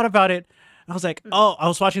then I thought about it. I was like, I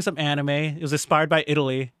was watching some anime. It was inspired by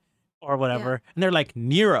Italy or whatever. Yeah. And they're like,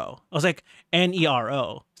 Nero. I was like,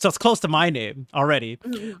 Nero. So it's close to my name already.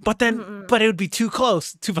 But it would be too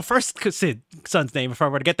close to the first son's name if I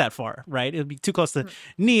were to get that far, right? It would be too close to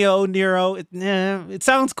Nero. It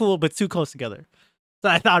sounds cool, but too close together. So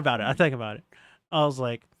I thought about it. I think about it. I was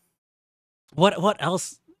like, what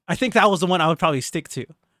else? I think that was the one I would probably stick to,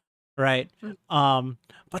 right?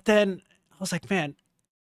 But then I was like, man,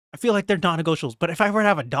 I feel like they're non-negotiables. But if I were to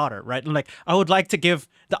have a daughter, right? Like I would like to give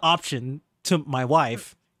the option to my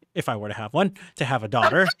wife, if I were to have one, to have a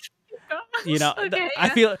daughter. I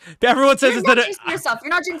feel everyone says it's that yourself. You're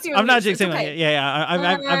not jinxing yourself. I'm not jinxing. Okay.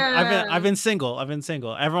 Yeah. I've been single.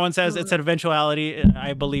 Everyone says it's an eventuality.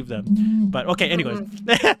 I believe them. But okay. Anyways,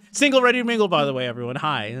 single, ready to mingle. By the way, everyone.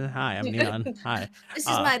 Hi. I'm Neon. Hi. This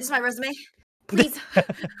is my resume. Please.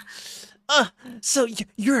 So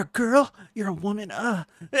you're a girl? You're a woman? No,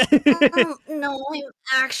 I'm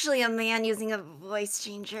actually a man using a voice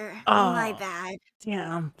changer. Oh, my bad.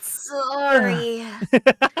 Damn. Sorry.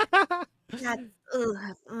 That's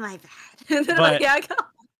my bad.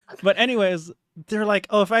 But anyways, they're like,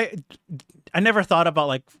 if I never thought about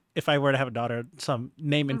like if I were to have a daughter, some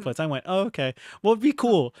name inputs. I went, okay, well, it'd be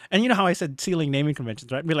cool. And you know how I said stealing naming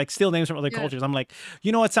conventions, right? We like steal names from other cultures. I'm like,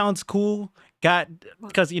 you know what sounds cool?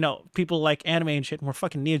 Because people like anime and shit, and we're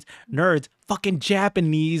fucking nerds. Fucking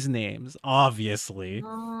Japanese names, obviously,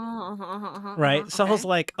 right? So I was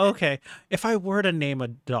like, okay, if I were to name a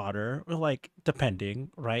daughter, like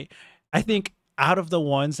depending, right? I think out of the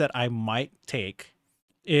ones that I might take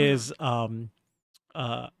is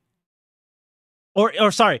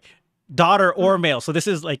daughter or male. So this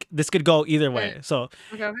is like this could go either way. So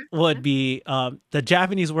would be the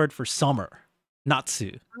Japanese word for summer,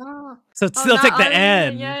 Natsu. So still take the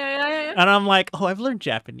N. Yeah. And I'm like, I've learned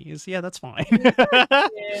Japanese. Yeah, that's fine.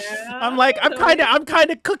 I'm like, I'm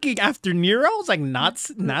kind of cooking after Nero. It's like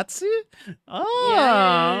Natsu.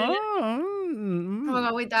 Oh my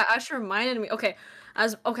god, wait, that actually reminded me. Okay,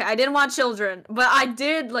 I didn't want children, but I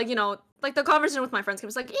did like the conversation with my friends. It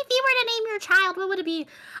was like, if you were to name your child, what would it be?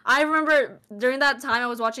 I remember during that time I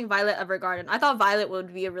was watching Violet Evergarden. I thought Violet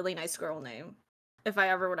would be a really nice girl name if I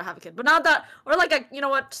ever were to have a kid, but not that, or like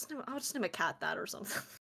I'll just name a cat that or something.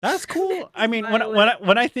 That's cool. I mean,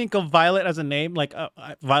 when I think of Violet as a name, like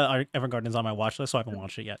Violet Evergarden is on my watch list, so I haven't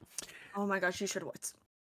watched it yet. Oh my gosh, you should watch.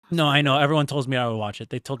 No, I know. Everyone told me I would watch it.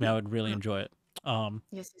 They told me I would really enjoy it.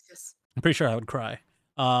 Yes. I'm pretty sure I would cry.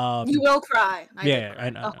 You will cry. I did Yeah,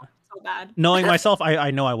 cry. Oh, so bad. knowing myself,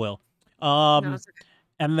 I know I will. No, it's okay.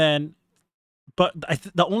 And then, but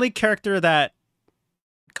the only character that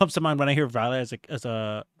comes to mind when I hear Violet as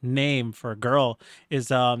a name for a girl is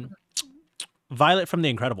Violet from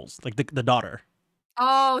The Incredibles, like the daughter,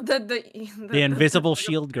 Oh, the invisible the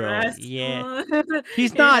shield girl. depressed Yeah, one.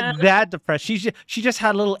 she's not Yeah. that depressed. She just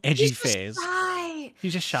had a little edgy She's just phase. shy.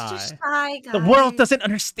 She's just She's just shy. shy, The world guys. doesn't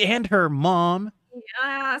understand her, Mom.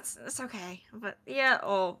 Yeah, it's okay. But yeah,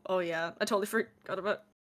 oh yeah. I totally forgot about.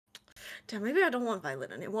 Damn, maybe I don't want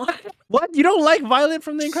Violet anymore. What? You don't like Violet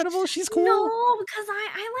from The Incredibles? She's cool. No, because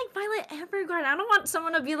I like Violet Evergarden. I don't want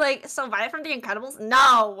someone to be like, so Violet from The Incredibles?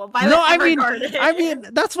 No, Violet No, Evergarden. I mean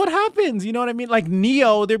that's what happens. You know what I mean? Like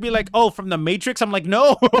Neo, they'd be like, "Oh, from the Matrix." I'm like,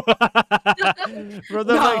 "No." From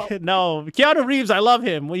the No. like, no. Keanu Reeves, I love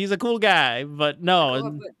him. Well, he's a cool guy, but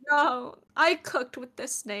no. No, I cooked with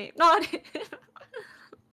this name, not him.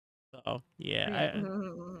 Oh, yeah, Yeah.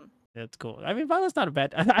 Mhm. that's cool. I mean, Violet's not a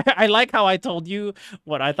bad. I like how I told you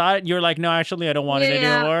what I thought. You're like, no, actually, I don't want it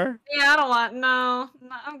Yeah, anymore. yeah, I don't want. No,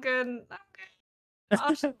 I'm good. I'm good.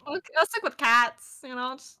 I'll stick with cats. You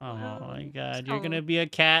know. Oh my god, you're So, gonna be a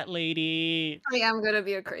cat lady. I am gonna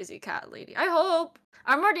be a crazy cat lady. I hope.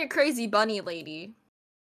 I'm already a crazy bunny lady.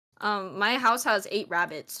 My house has 8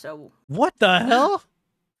 rabbits, so What the hell?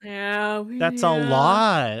 yeah, That's a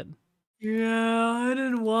lot. yeah. I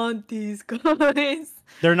didn't want these guys.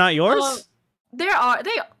 They're not Um, yours? they're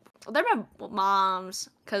my mom's,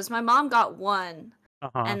 cause my mom got one,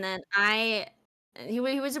 Uh-huh. and then he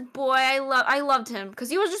was a boy. I loved him because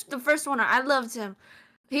he was just the first one. I loved him.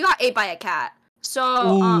 He got ate by a cat.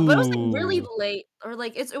 So but it was like really Ooh. late, or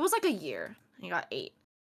like it was like a year. He got ate.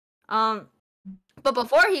 But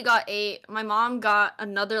before he got ate, my mom got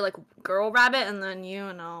another like girl rabbit, and then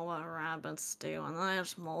you know what rabbits do, and then they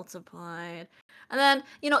just multiplied. And then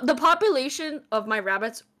the population of my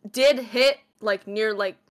rabbits did hit like near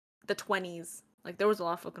like the 20s. Like there was a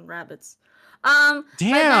lot of fucking rabbits. But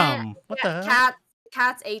then Damn. What the hell?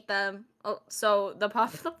 cats ate them. Oh, so the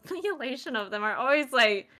population of them are always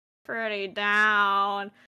like pretty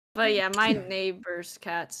down. But yeah, my neighbor's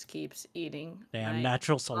cats keeps eating. Damn,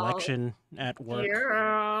 natural selection at work.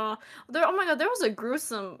 Yeah. Oh my god, there was a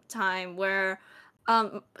gruesome time where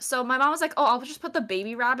so my mom was like, "Oh, I'll just put the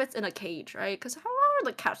baby rabbits in a cage, right? Cuz how are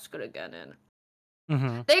the cats going to get in?"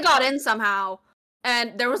 Mm-hmm. They got in somehow,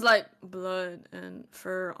 and there was like blood and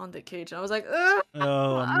fur on the cage. And I was like, "Ugh,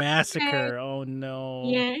 Oh, a okay." massacre. Oh no.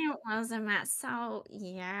 Yeah, it was a mess. So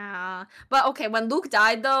yeah, but okay, when Luke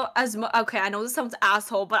died though, okay, I know this sounds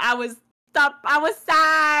asshole, but I was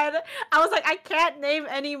sad. I was like, I can't name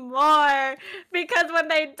anymore because when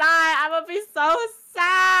they die, I'm gonna be so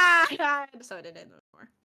sad. So I didn't name them anymore.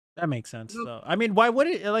 That makes sense Nope. though. I mean, why would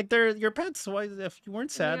it, like, they're your pets? Why if you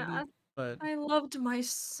weren't sad, Yeah, but I loved my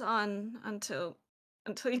son until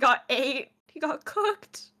he got ate. He got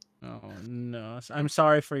cooked. oh no. I'm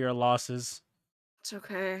sorry for your losses. It's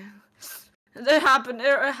okay. It happened.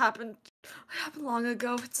 It happened. It happened long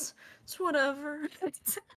ago. It's whatever.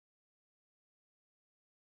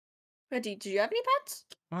 Reggie, do you have any pets?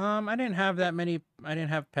 I didn't have that many. I didn't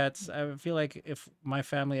have pets. I feel like if my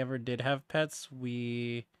family ever did have pets,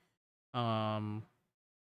 um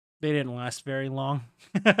they didn't last very long.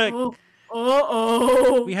 Oh,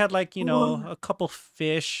 oh. We had like, a couple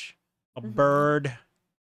fish, a Mhm. bird.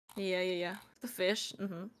 Yeah. The fish. I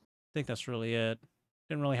think that's really it.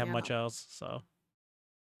 Didn't really have Yeah. much else, so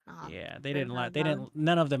yeah, they Didn't didn't have they them. didn't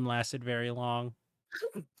none of them lasted very long.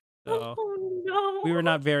 So Oh we were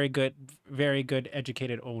no. not very good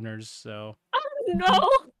educated owners, so Oh no.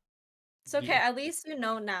 It's okay. yeah. At least you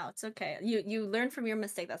know now. It's okay. You learn from your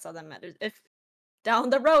mistake. That's all that matters. If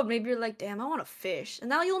down the road maybe you're like, damn, I want a fish, and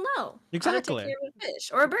now you'll know how to take Exactly. care of a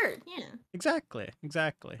fish or a bird. Yeah. Exactly.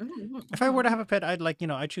 If I were Mhm. to have a pet, I'd like,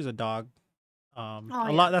 I'd choose a dog. Oh A yeah.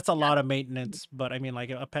 lot that's a Yeah. lot of maintenance, but I mean like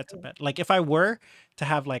a pet's a pet. Like if I were to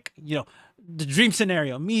have like, the dream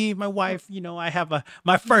scenario, me, my wife, I have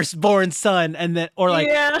my firstborn son and then or like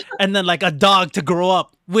Yeah. and then like a dog to grow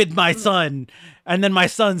up with my Mm. son. And then my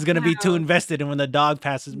son's gonna be too Wow. invested, and when the dog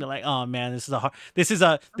passes, be like, "Oh man, this is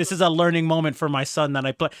a learning moment for my son that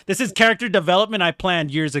I play. This is character development I planned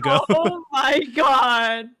years ago." Oh my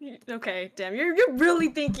god. Okay, damn. You're really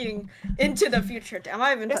thinking into the future. Damn, It's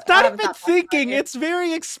I not haven't even thought that far thinking; yet. it's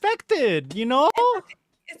very expected.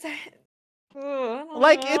 It's a Ooh, I don't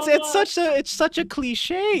Like it's know. such a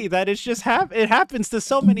cliche that it's just it happens to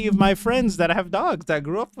so many of my friends that have dogs that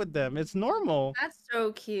grew up with them. It's normal. That's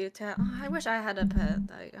so cute. I wish I had a pet.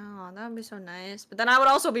 Like, oh, that would be so nice. But then I would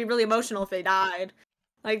also be really emotional if they died.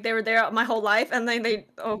 Like they were there my whole life, and then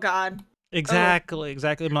oh god. Exactly.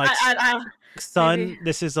 I'm like, I maybe. son,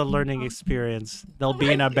 this is a learning experience. They'll Oh be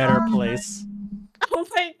my in a better god. place. Oh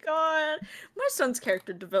my god. My son's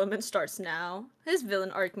character development starts now. His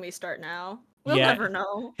villain arc may start now. We'll Yeah, never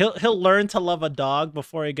know. he'll learn to love a dog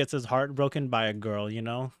before he gets his heart broken by a girl. You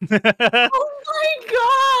know. Oh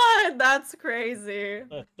my god, that's crazy.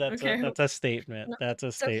 Okay, That's a statement. no, That's a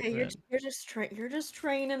it's okay. statement. You're just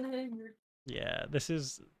training him. Yeah, this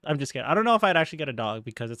is. I'm just kidding. I don't know if I'd actually get a dog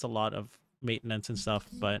because it's a lot of maintenance and stuff.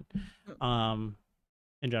 But um,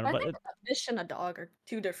 in general, I but think a fish and a dog are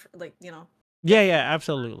two different, like yeah, different. I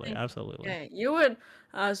absolutely, think, absolutely. yeah, you would.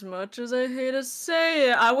 As much as I hate to say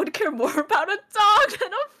it, I would care more about a dog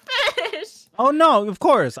than a fish. Oh no, of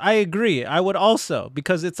course, I agree. I would also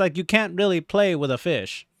because it's like you can't really play with a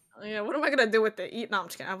fish. Yeah, what am I gonna do with it? Eat? No, I'm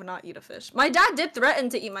just kidding. I would not eat a fish. My dad did threaten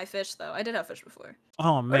to eat my fish, though. I did have fish before.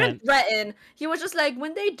 Oh Or didn't man. threaten. He was just like,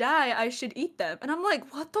 when they die, I should eat them. And I'm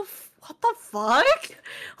like, what the fuck?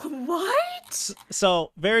 What?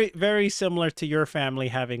 So very similar to your family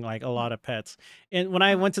having like a lot of pets. And when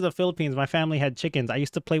I went to the Philippines, my family had chickens. I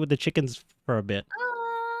used to play with the chickens for a bit.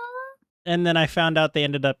 And then I found out they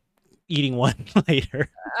ended up eating one later.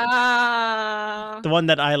 Uh, The one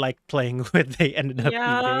that I liked playing with, they ended up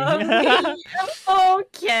yeah. eating.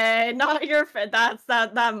 Okay, not your friend.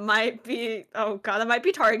 That might be. Oh god, that might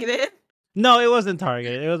be targeted. No, it wasn't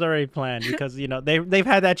targeted. It was already planned because they've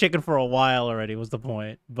had that chicken for a while already. Was the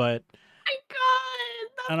point? But My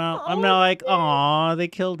god, and that's I'm so not like, cute. aw, they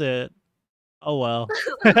killed it. Oh well.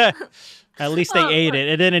 At least they Oh, ate it.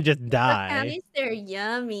 It didn't just but at die. least they're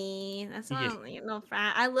yummy. That's Yeah. not,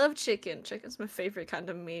 fat. I love chicken. Chicken's my favorite kind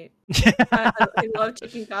of meat. I love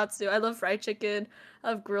chicken katsu. I love fried chicken.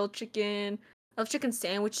 I love grilled chicken. I love chicken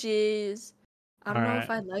sandwiches. I All don't know if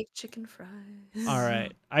right. I like chicken fries. All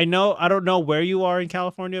right. I don't know where you are in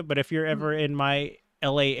California, but if you're ever in my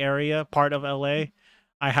LA area, part of LA,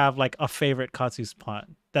 I have like a favorite katsu spot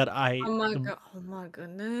that Oh my god! Oh my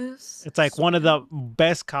goodness! it's like one of Swear. the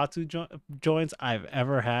best katsu joints I've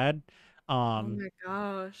ever had. Oh Um my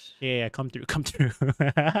gosh! yeah, come through, come through.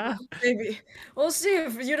 Maybe we'll see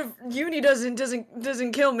if uni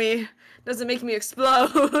doesn't kill me, doesn't make me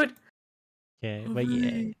explode. Okay, but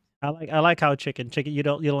yeah. Alright. I like how chicken you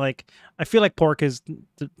don't like I feel like pork is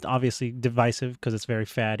obviously divisive because it's very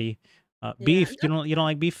fatty. Yeah, Beef, you don't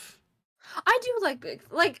like beef? I do like big.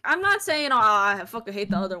 Like, I'm not saying, oh, I fucking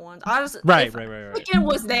hate the other ones. I just, Right, if right. chicken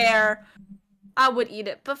was there, I would eat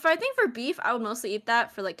it. But I think for beef, I would mostly eat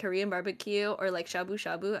that for like Korean barbecue or like shabu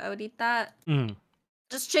shabu. I would eat that. Mm.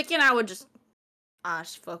 Just chicken, I would just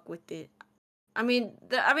fuck with it. I mean,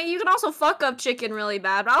 you can also fuck up chicken really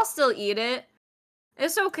bad, but I'll still eat it.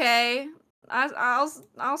 It's okay.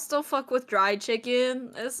 I'll still fuck with dried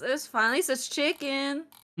chicken. It's fine. At least it's chicken.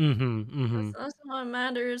 Mhm. Mhm. That's what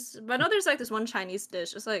matters. But I know there's like this one Chinese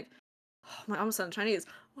dish. It's like, oh my, I almost sound Chinese.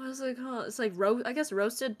 What is it called? It's like I guess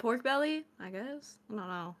roasted pork belly. I guess I don't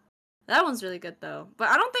know. That one's really good though. But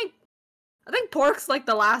I don't think I think pork's like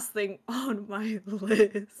the last thing on my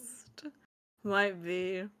list. Might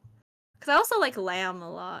be. Cause I also like lamb a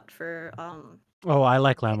lot for Oh, I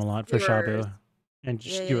like lamb like a lot for skewers. shabu and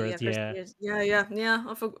Yeah, skewers, for yeah. skewers. Yeah.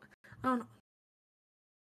 I don't know.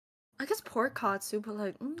 I guess pork katsu, but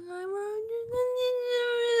like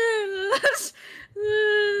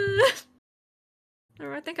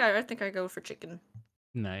I think I go for chicken.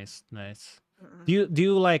 Nice, nice. Mm-mm. Do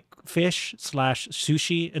you like fish slash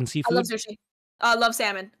sushi and I love seafood? sushi. I love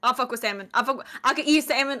salmon. I'll fuck with salmon. I could eat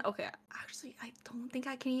salmon. Okay, actually, I don't think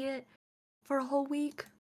I can eat it for a whole week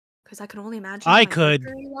because I can only imagine I my could.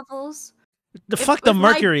 mercury levels. The If fuck the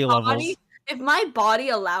mercury body levels. if my body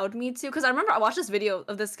allowed me to, because I remember I watched this video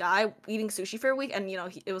of this guy eating sushi for a week, and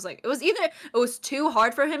it was like it was either it was too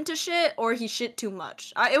hard for him to shit or he shit too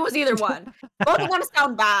much. It was either one. Both of them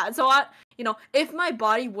sound bad. So if my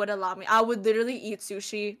body would allow me, I would literally eat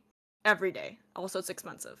sushi every day. Also, it's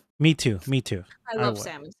expensive. Me too. Me too. I I love would.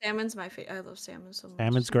 salmon. Salmon's my favorite. I love salmon so much.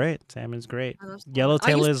 Salmon's great. Salmon's great. I love salmon. I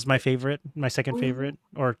Yellowtail used is my favorite, my second Ooh, favorite,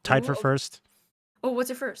 or tied for ooh, first. oh, what's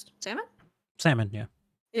your first? Salmon? Salmon, yeah.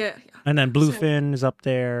 Yeah. And then Salmon. bluefin is up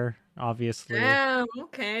there, obviously. Damn.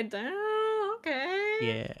 Okay. Damn. Okay.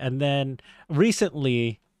 Yeah. And then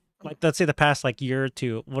recently, like let's say the past like year or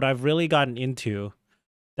two, what I've really gotten into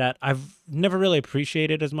that I've never really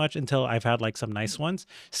appreciated as much until I've had like some nice ones.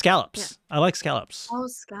 Yeah. Scallops. I like scallops. Oh,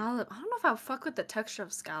 scallop. I don't know if I fuck with the texture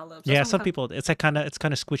of scallops. That's Yeah, what I'm some kind people it's like it's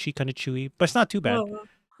kind of squishy, kind of chewy, but it's not too bad. of.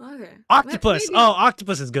 Oh, okay. Octopus. Maybe. Oh,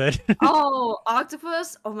 octopus is good. Oh,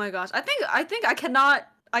 octopus. Oh my gosh. I think I cannot.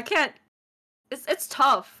 I can't. It's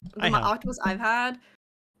tough. I My know. octopus I've had,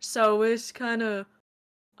 so it's kind of.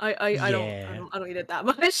 Yeah. I don't eat it that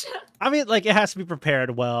much. I mean, like, it has to be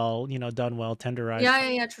prepared well, done well, tenderized,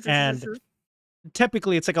 Yeah. and True.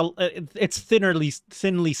 typically it's like it's thinner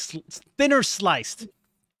sliced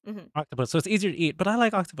Mm-hmm. octopus, so it's easier to eat. But I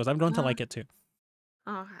like octopus. I'm going to like it too.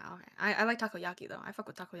 Okay. I like takoyaki though. I fuck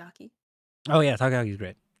with takoyaki. Oh yeah, takoyaki is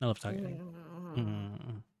great. I love takoyaki. Mm-hmm.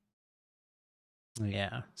 Mm.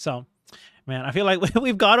 Yeah. So, man, I feel like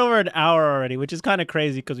we've got over an hour already, which is kind of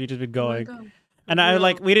crazy because we've just been Oh my going. god. For And I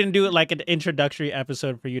real. we didn't do like an introductory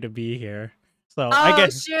episode for you to be here. So I Oh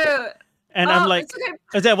get, shoot. and I'm Oh, it's like, okay.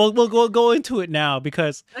 I said, we'll go into it now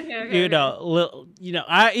because Okay.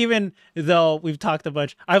 I, even though we've talked a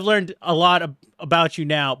bunch, I've learned a lot about you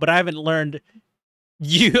now, but I haven't learned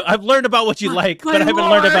you. I've learned about what you like, My but I haven't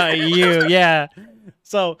learned lord. about you. Yeah.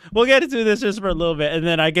 So we'll get into this just for a little bit, and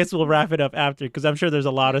then I guess we'll wrap it up after because I'm sure there's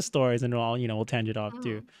a lot Yeah. of stories, and we'll tangent off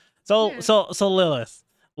too. Mhm. So Yeah.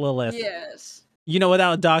 Lilith, Yes.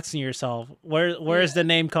 without doxing yourself, where's the Yeah.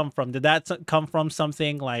 name come from? Did that come from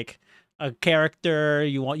something like a character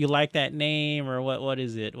you like that name, or what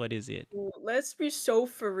is it? What is it? Ooh, let's be so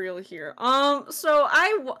for real here.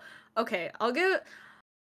 Okay, I'll give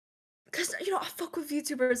because I fuck with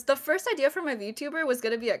VTubers. The first idea for my VTuber was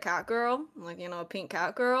gonna be a cat girl, like a pink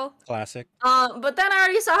cat girl. Classic. But then I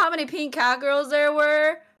already saw how many pink cat girls there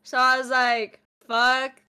were, so I was like,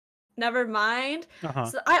 fuck, never mind. Uh-huh.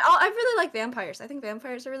 So I really like vampires. I think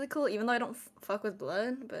vampires are really cool, even though I don't fuck with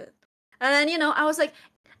blood. But and then I was like,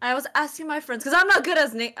 I was asking my friends because I'm not good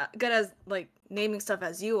as like naming stuff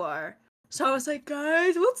as you are. So I was like,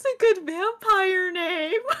 guys, what's a good vampire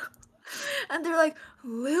name? And they're like,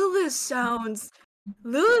 Lilith sounds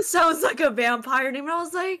like a vampire name. And I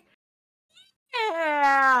was like,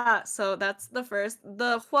 yeah. So that's the first.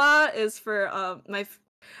 The Hua is for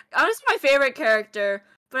honestly my favorite character,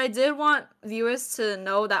 but I did want viewers to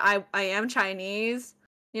know that I am Chinese.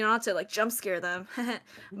 Not to like jump scare them.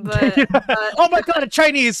 but Oh my god, a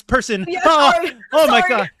Chinese person. yeah, Oh, sorry. oh my Sorry.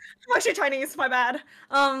 god. I'm actually Chinese, my bad.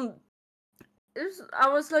 I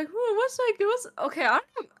was like, what's okay,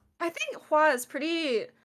 I think Hua is pretty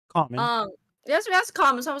Common. um yes, that's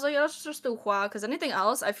common. So I was like, let's just do Hua, because anything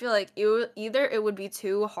else, I feel like it would be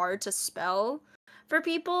too hard to spell for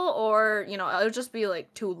people, or it would just be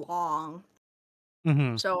like too long.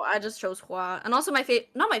 Mm-hmm. So I just chose Hua, and also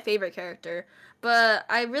not my favorite character, but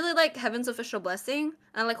I really like Heaven's Official Blessing,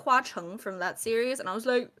 and I like Hua Cheng from that series, and I was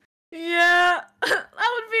like, yeah, that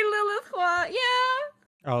would be Lilith Hua, yeah.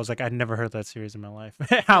 I was like, I'd never heard that series in my life.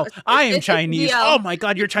 No, How? I am it's Chinese. Dio. Oh my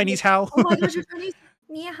god, you're Chinese. How? Oh my gosh, you're Chinese.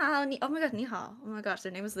 Ni hao, oh my god, ni hao. Oh my gosh,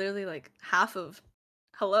 their name is literally like half of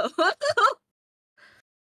hello.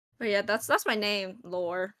 But yeah, that's my name,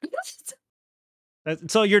 lore.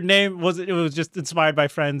 So your name was just inspired by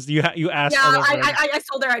friends. You asked Yeah, other friends. I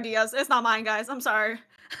stole their ideas. It's not mine, guys. I'm sorry.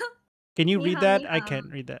 Can you Ni read hao, that? ni I hao. can't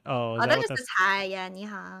read that. Oh, is Oh, that that what just that's? says hi. Yeah, ni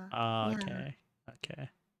hao. Oh, Ni hao. okay. Okay.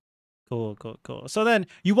 Cool. So then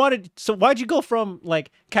so why'd you go from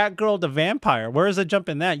like cat girl to vampire? Where is the jump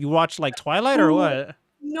in that? You watched like Twilight or Ooh, what?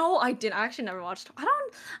 no, I didn't. I actually never watched.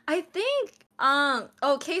 I think.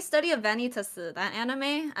 Case Study of Vanitas, that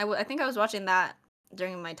anime. I think I was watching that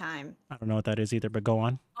during my time. I don't know what that is either, but go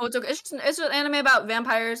on. Oh, it's okay. It's just anime about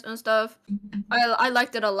vampires and stuff. I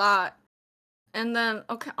liked it a lot. And then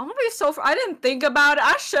I'm gonna be I didn't think about it.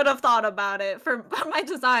 I should have thought about it for my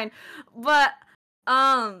design, but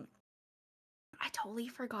I totally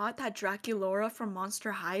forgot that Draculaura from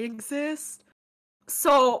Monster High exists.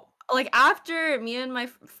 So like after me and my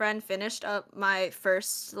friend finished up my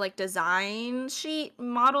first like design sheet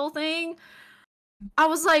model thing, I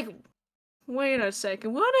was like, wait a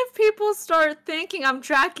second, what if people start thinking I'm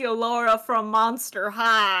Draculaura from Monster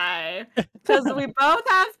High? Because we both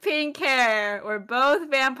have pink hair, we're both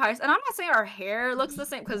vampires, and I'm not saying our hair looks the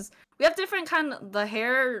same, because we have different the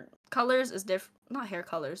hair colors is different, not hair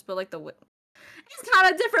colors, but like it's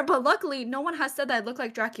kind of different, but luckily no one has said that I look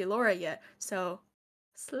like Draculaura yet, so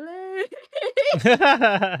slay.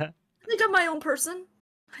 I think I'm my own person,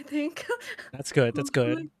 I think. That's good. That's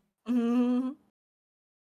good. Mm-hmm.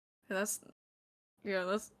 That's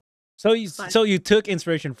So fine. you took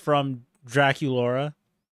inspiration from Draculaura.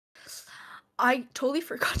 I totally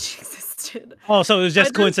forgot she existed. Oh, so it was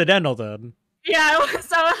just coincidental then. Yeah,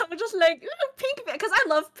 so I'm just like, pink, because I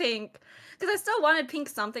love pink. Because I still wanted pink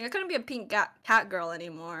something. I couldn't be a pink cat girl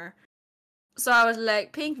anymore. So I was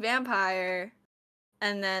like, pink vampire.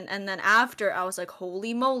 And then after, I was like,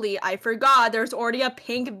 holy moly, I forgot there's already a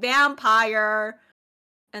pink vampire.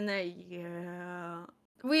 And then, yeah.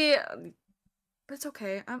 It's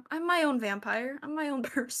okay. I'm my own vampire. I'm my own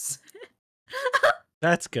person.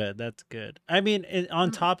 That's good. That's good. I mean, on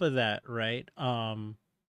top of that, right?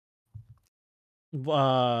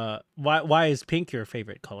 Why is pink your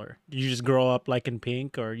favorite color? Did you just grow up liking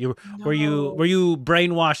pink, or were No. you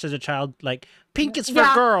brainwashed as a child like pink is for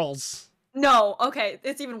Yeah. girls? No. Okay.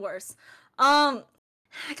 It's even worse. Um,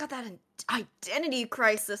 I got that identity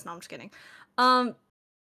crisis. No, I'm just kidding. Um,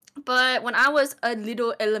 but when I was a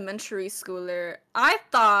little elementary schooler, I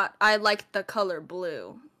thought I liked the color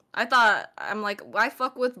blue. I'm like, I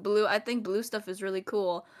fuck with blue. I think blue stuff is really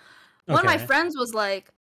cool. One of my Okay. friends was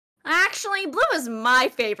like, actually, blue is my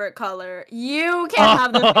favorite color. You can't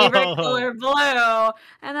have the favorite Oh. color blue.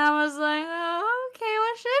 And I was like, oh, okay,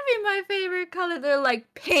 what should be my favorite color? They're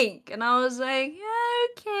like pink. And I was like,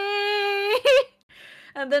 okay.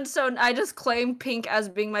 And then so I just claimed pink as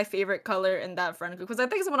being my favorite color in that friend group because I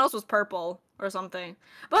think someone else was purple or something.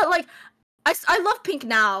 But like, I love pink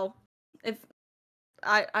now. If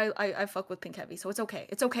I fuck with pink heavy, so it's okay.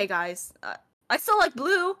 It's okay, guys. I still like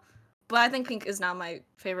blue, but I think pink is now my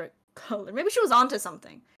favorite color. Maybe she was onto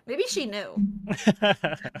something. Maybe she knew.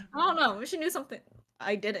 I don't know. Maybe she knew something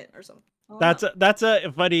I didn't or something. I don't know. That's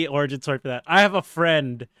a funny origin story for that. I have a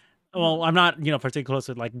friend. Mhm. Well, I'm not particularly close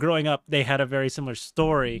with, like, growing up. They had a very similar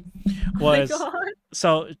story. Oh my Was god.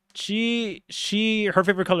 so she her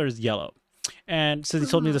favorite color is yellow, and so they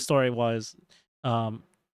told me the Mhm. story was, um,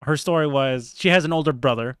 her story was she has an older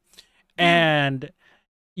brother, Mhm. and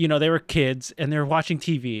they were kids and they were watching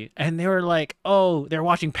TV and they were like, oh, they're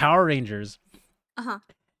watching Power Rangers. Uh-huh.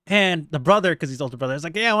 And the brother, because he's older brother, is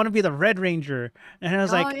like, yeah, I want to be the Red Ranger. And I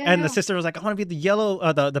was Oh like, yeah, and the yeah. sister was like, I want to be the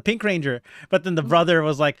yellow, the Pink Ranger. But then the Mhm. brother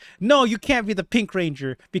was like, no, you can't be the Pink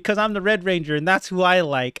Ranger because I'm the Red Ranger and that's who I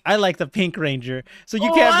like. I like the Pink Ranger. So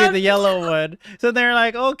you can't be What? the yellow one. So they're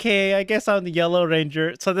like, okay, I guess I'm the Yellow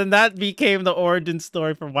Ranger. So then that became the origin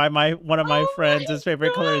story for why one of my Oh friends, his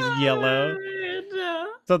favorite color is yellow. my god.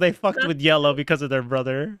 So they fucked That's with yellow because of their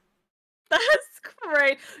brother. that's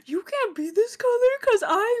great. You can't be this color because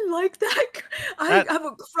I like that. I That have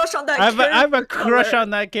a crush on that I have a character crush color. on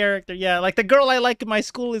that character. Yeah, like the girl I like in my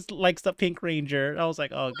school is likes the Pink Ranger. I was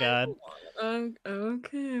like, oh god.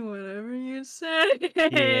 Okay, whatever you say.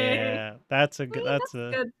 Yeah, that's a good. That's That's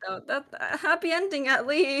a good though. That a happy ending at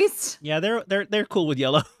least. yeah. They're cool with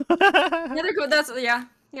yellow. Yeah, they're good. That's yeah,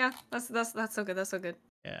 yeah. That's so good. That's so good.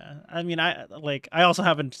 Yeah, I mean, I also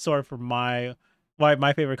have a story for why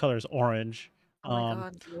my favorite color is orange. Oh my Um,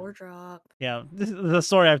 god, war drop. yeah, this is a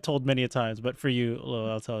story I've told many a times, but for you, Lil,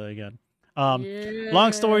 I'll tell you again. Um,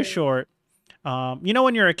 long story Yeah. short,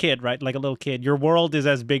 when you're a kid, right? Like a little kid, your world is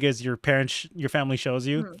as big as your family shows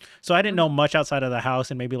you. Mhm, So I didn't know mhm. much outside of the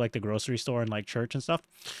house and maybe like the grocery store and like church and stuff.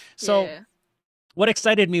 So Yeah. what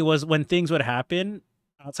excited me was when things would happen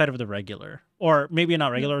outside of the regular, or maybe not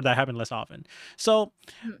Mhm, regular, that happened less often. So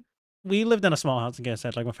mhm, we lived in a small house, like I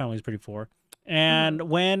said, like my family's pretty poor. mhm. And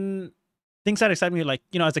when things that excited me, like,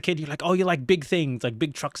 as a kid, you're like, oh, you like big things, like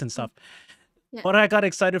big trucks and Mhm. stuff. Yeah. What I got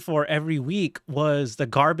excited for every week was the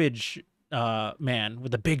garbage man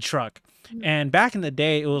with the big truck. Mhm. And back in the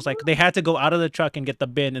day, it was like they had to go out of the truck and get the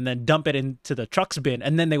bin and then dump it into the truck's bin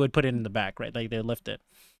and then they would put it in the back, right? Like they lift it.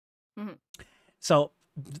 Mhm. So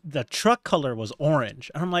the truck color was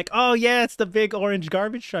orange. And I'm like, oh yeah, it's the big orange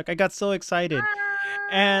garbage truck. I got so excited.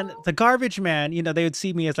 And Ah. the garbage man, they would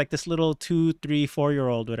see me as like this little 2, 3, 4 year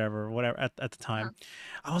old, whatever, at the Uh-huh. time.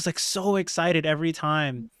 I was like so excited every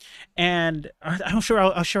time. Mhm, And I'm sure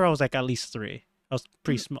I was like at least 3. I was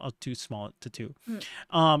pretty mhm, small, too small to 2. mhm,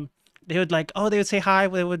 Um, they would like, oh, they would say hi,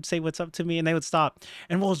 they would say what's up to me, and they would stop.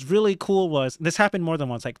 And what was really cool was this happened more than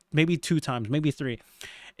once, like maybe 2 times, maybe 3,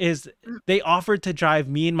 is mhm. they offered to drive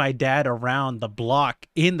me and my dad around the block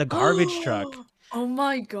in the garbage truck. Oh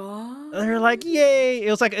my They're like, god. yay!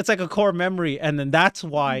 It's like a core memory, and then that's Mhm.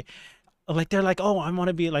 why, like, they're like, oh, I want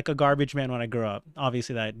to be like a garbage man when I grow up.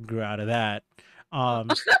 Obviously, that grew out of that. Um,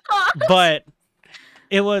 but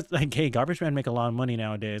it was like, hey, garbage men make a lot of money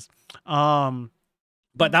nowadays.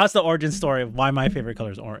 But Mhm. that's the origin story of why my favorite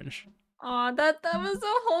color is orange. Aw, that was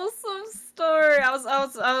a wholesome story.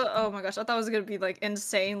 Oh my gosh, I thought it was gonna be like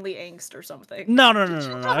insanely angst or something. No, no, no,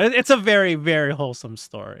 no, no. It's a very, very wholesome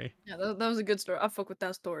story. Yeah, that was a good story. I fuck with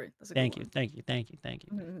that story. That's a good Thank you, one. thank you, thank you, thank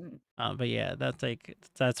you. Mhm, But yeah,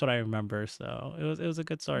 that's what I remember. So it was a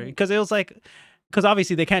good story mhm, because it was like, because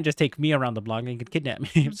obviously they can't just take me around the block; they could kidnap me.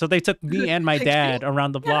 mhm. So they took me and my Thank you. dad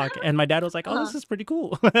around the block, and my dad was like, "Oh, Uh-huh. this is pretty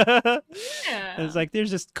cool." It's Yeah. like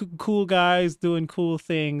there's just cool guys doing cool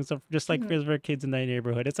things, just like Mhm. for kids in that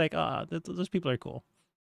neighborhood. It's like, those people are cool.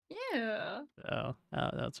 Yeah. So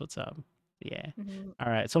that's what's up. Yeah. Mhm.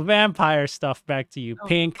 All right. So vampire stuff. Back to you. Oh.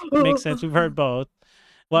 Pink makes sense. We've heard both.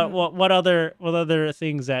 What Mhm. what what other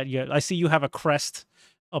things that you? I see you have a crest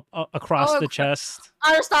across the chest.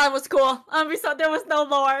 I just thought it was cool. We thought there was no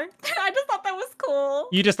lore. I just thought that was cool.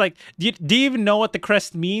 You just like, do you even know what the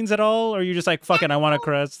crest means at all, or you just like, fucking, I want a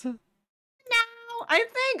crest? No, I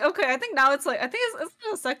think now it's like, I think it's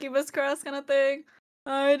a succubus crest kind of thing.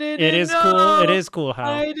 I didn't It is know. cool. It is cool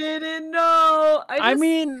how. I didn't know. I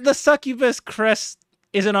mean, the succubus crest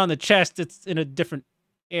isn't on the chest; it's in a different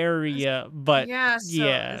area. But yeah,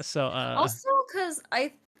 so also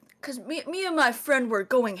because me and my friend were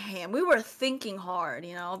going ham. We were thinking hard,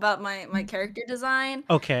 about my character design.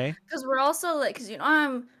 Okay. Because we're also like, because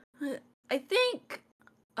I think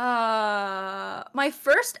my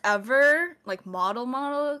first ever like model,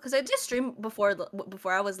 because I did stream before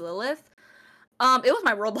I was Lilith. It was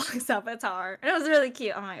my Roblox avatar, and it was really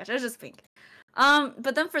cute. Oh my gosh, it was just pink.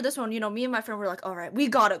 But then for this one, me and my friend were like, all right, we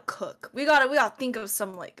gotta cook. We gotta think of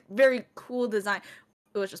some like very cool design.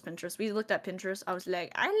 It was just Pinterest. We looked at Pinterest. I was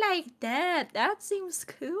like, I like that. That seems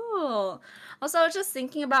cool. Also, I was just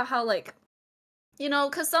thinking about how like,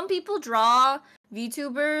 because some people draw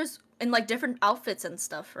VTubers in like different outfits and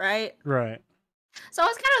stuff, right? Right. So I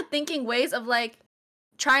was kind of thinking ways of like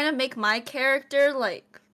trying to make my character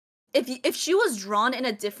like, if she was drawn in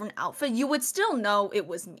a different outfit, you would still know it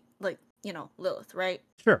was me, like, Lilith, right?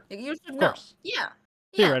 Sure. Like, you should of know. course. Yeah.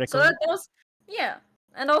 Theoretically. So that was, yeah.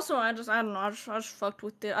 And also, I don't know, I just fucked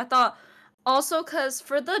with it. I thought, also, because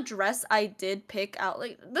for the dress I did pick out,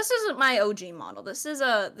 like, this isn't my OG model. This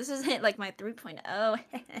isn't like my 3.0.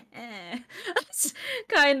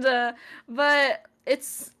 Kinda. But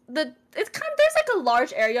it's kind of, there's like a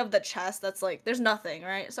large area of the chest that's like, there's nothing,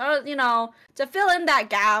 right? So, to fill in that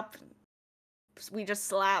gap, we just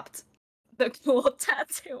slapped the cool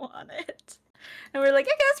tattoo on it. And we're like,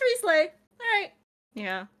 I guess reslay. Alright.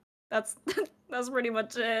 Yeah. That's pretty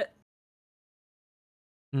much it.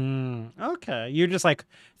 Okay. You're just like,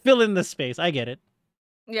 fill in the space. I get it.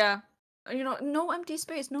 Yeah. No empty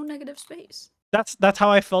space, no negative space. That's how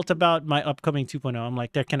I felt about my upcoming 2.0. I'm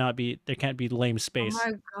like, there can't be lame space.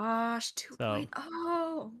 Oh my gosh, 2.0.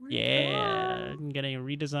 Oh my yeah, God. I'm getting a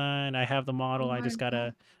redesign. I have the model. Oh I my just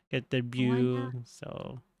gotta get the God. view.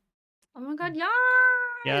 So Oh my God, yes!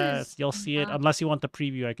 yes, you'll see it. Yeah. Unless you want the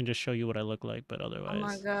preview, I can just show you what I look like. But Oh my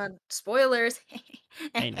otherwise, God. Spoilers.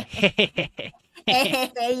 I know. Yeah.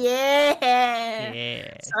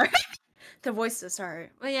 Yeah. Sorry. The voices, sorry.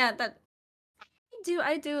 But yeah, that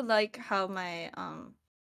I do like how my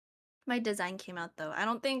design came out though. I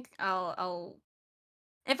don't think I'll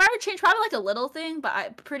if I were to change probably like a little thing, but I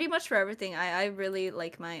pretty much for everything I really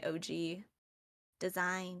like my OG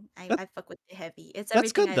design. That, I fuck with the heavy. It's that's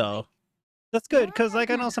everything good I though. like. That's good because like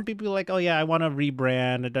I Yeah. know some people are like, oh yeah, I want to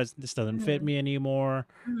rebrand. This doesn't fit Mhm. me anymore,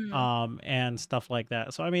 Mhm. and stuff like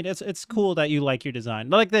that. So I mean, it's cool that you like your design.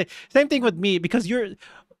 Like the same thing with me because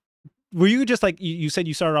were you just like you said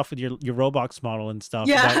you started off with your Roblox model and stuff,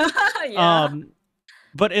 Yeah. but Yeah.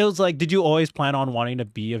 but it was like, did you always plan on wanting to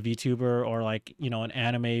be a VTuber or like an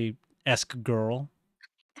anime-esque girl?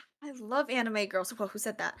 I love anime girls. Whoa, who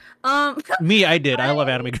said that? Me, I did. I love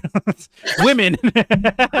anime girls. Women.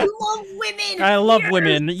 I love women. I love Yes!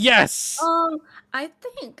 women. Yes. I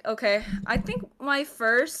think my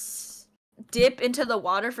first dip into the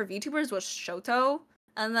water for VTubers was Shoto.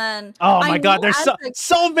 And then Oh I my God, know there's as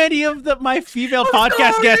so many of my female I'm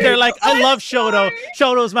podcast guests. They're sorry. like, I I'm love Shoto. sorry.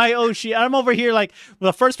 Shoto's my Oshi. I'm over here like,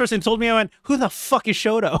 the first person told me, I went, who the fuck is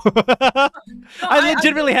Shoto? No, I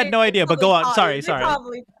legitimately had no idea. But go on. Sorry.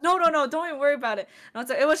 Probably. No, don't even worry about it. No,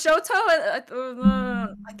 it was Shoto.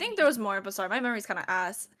 I think there was more, but sorry, my memory's kind of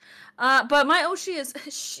ass. But my Oshi is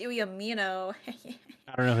Shiuya Mino.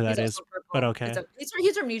 I don't know who that He's is, also purple. but okay.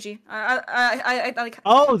 He's from Yuji. I like.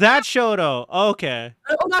 Oh, that Shoto. Okay.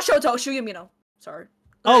 Oh, not Shoto. Shiuya Mino. Sorry.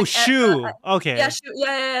 Oh, Shu. Okay. Yeah, Shu.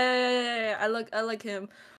 Yeah. I like him.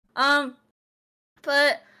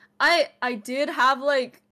 But I did have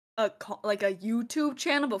like a YouTube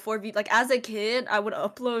channel before like as a kid I would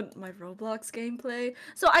upload my Roblox gameplay.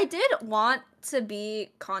 So I did want to be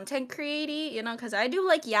content creaty, because I do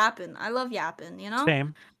like yapping. I love yapping,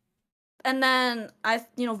 Same. And then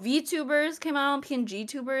VTubers came out, PNG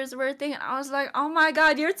tubers were a thing, and I was like, oh my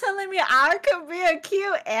God, you're telling me I could be a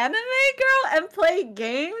cute anime girl and play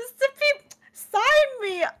games to people? Sign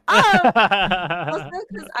me up! Also,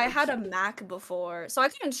 because I had a Mac before, so I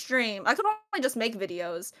couldn't stream. I could only just make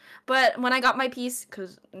videos. But when I got my PC,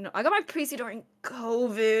 because I got my PC during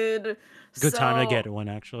COVID. Good time to get one,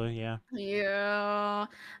 actually. Yeah. Yeah.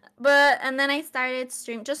 And then I started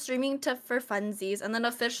streaming for funsies, and then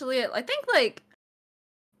officially, I think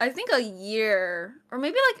a year or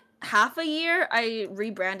maybe like half a year, I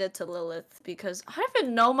rebranded to Lilith because I don't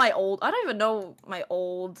even know my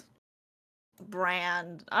old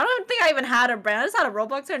brand. I don't think I even had a brand. I just had a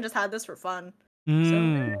Robloxer and just had this for fun.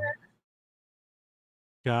 So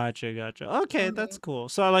Gotcha. Okay, that's cool.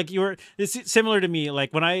 So like it's similar to me.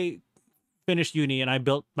 Like when I finished uni and I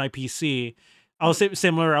built my PC, I was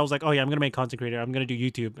similar. I was like, oh yeah, I'm gonna make content creator. I'm gonna do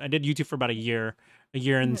YouTube. I did YouTube for about a year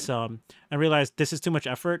and some. I realized this is too much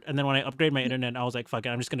effort. And then when I upgraded my internet, I was like, fuck it,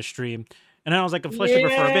 I'm just gonna stream. And then I was like a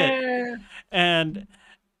fleshliver for a bit. And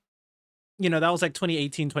that was like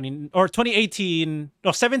 2018,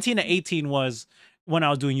 no, 17 to 18 was when I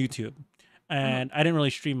was doing YouTube. And I didn't really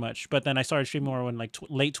stream much, but then I started streaming more when like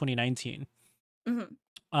late 2019.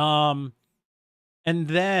 And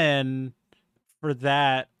then for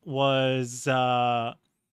that was what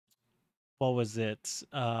was it?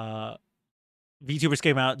 VTubers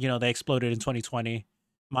came out, they exploded in 2020.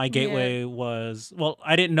 My gateway was, well,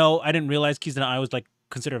 I didn't realize Keys and I was like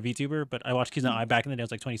considered a VTuber, but I watched Keys and I back in the day. It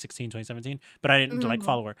was like 2016, 2017, but I didn't like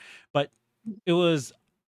follow her. But it was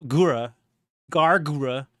Gargura.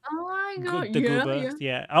 Oh my god! The Gooba.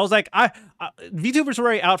 Yeah. I was like, VTubers were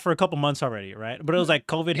already out for a couple months already, right? But it was like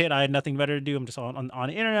COVID hit. I had nothing better to do. I'm just on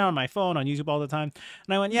the internet, on my phone, on YouTube all the time.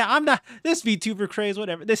 And I went, yeah, I'm not this VTuber craze,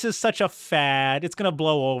 whatever. This is such a fad. It's gonna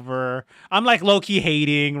blow over. I'm like low key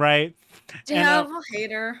hating, right? Yeah, I'm a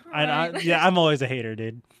hater. Right? Yeah, I'm always a hater,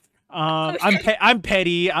 dude. I'm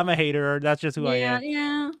petty. I'm a hater. That's just who I am.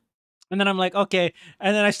 Yeah. And then I'm like, okay.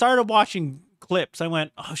 And then I started watching clips. I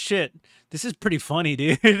went, oh shit, this is pretty funny,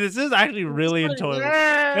 dude. This is actually really enjoyable.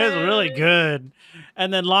 It's really good.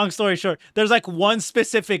 And then long story short, there's like one very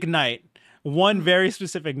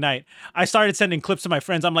specific night, I started sending clips to my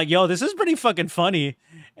friends. I'm like, yo, this is pretty fucking funny.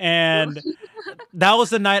 And that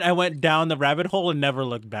was the night I went down the rabbit hole and never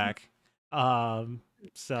looked back.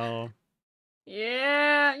 So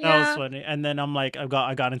yeah, that was funny. And then I'm like,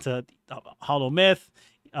 I got into Hollow Myth.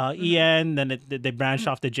 EN, then they branched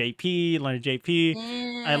off to JP, learned JP.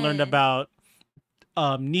 I learned about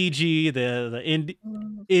Niji, the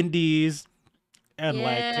indies, and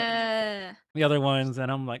like the other ones, and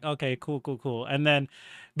I'm like, okay, cool. And then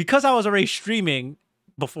because I was already streaming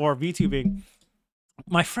before VTubing,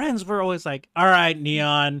 my friends were always like, all right,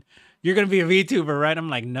 Neon, you're gonna be a VTuber, right? I'm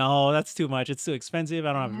like, no, that's too much. It's too expensive.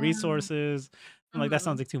 I don't have resources. I'm like, that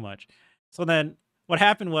sounds like too much. So then what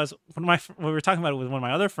happened was when we were talking about it with one of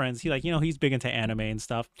my other friends, he like, he's big into anime and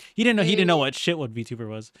stuff. He didn't know what VTuber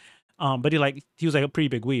was. But he was like a pretty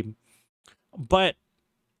big weeb. But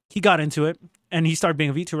he got into it and he started being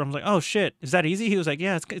a VTuber. I'm like, oh shit, is that easy? He was like,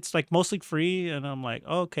 yeah, it's like mostly free. And I'm like,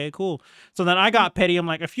 okay, cool. So then I got petty. I'm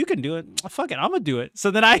like, if you can do it, fuck it, I'm gonna do it. So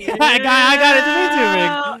then I got into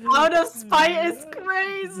VTubing. Out of spite is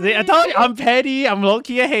crazy. I told you, I'm petty. I'm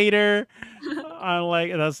low-key a hater. I'm like,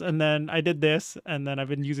 and then I did this, and then I've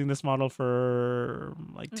been using this model for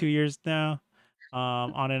like 2 years now,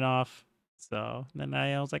 on and off. So then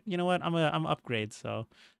I was like, you know what, I'm upgrade. So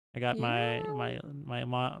I got my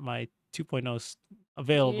 2.0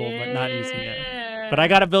 available, but not using it. But I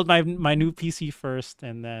gotta build my new PC first,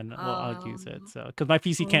 and then I'll use it. So because my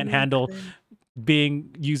PC can't handle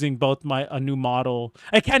using both a new model.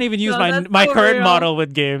 I can't even use my current model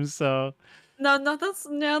with games. So. No, that's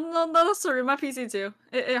sorry. My PC too.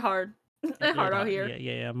 It hard. It hard out here.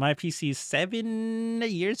 Yeah. My PC is 7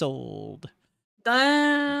 years old.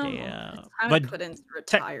 Damn. Yeah. But put into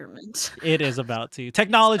retirement. It is about to.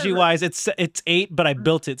 Technology wise, it's 8, but I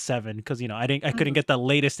built it 7 because I couldn't get the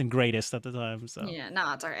latest and greatest at the time. So yeah,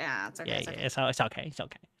 no, it's okay. Yeah, it's okay. It's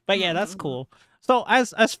okay. But yeah, that's cool. So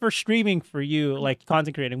as for streaming for you, like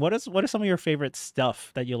content creating, what is some of your favorite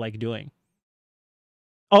stuff that you like doing?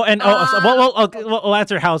 Oh, and we'll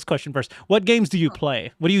answer Hal's question first. What games do you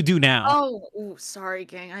play? What do you do now? Oh, sorry,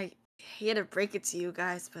 gang. I hate to break it to you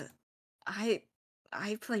guys, but I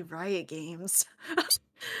play Riot games.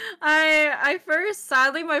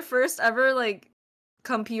 Sadly, my first ever like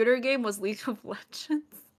computer game was League of Legends.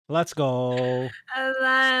 Let's go. And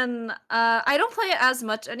then I don't play it as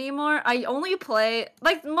much anymore. I only play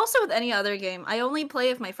like mostly with any other game. I only play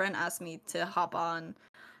if my friend asks me to hop on.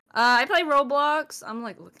 I play Roblox. I'm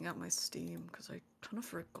like looking at my Steam because I kind of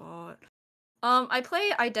forgot. I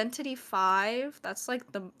play Identity 5. That's like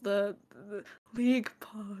the League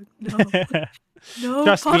pod. No,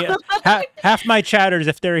 trust me. Half my chatters,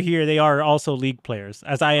 if they're here, they are also League players,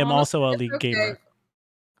 as I am also a League gamer.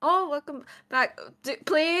 Oh, welcome back.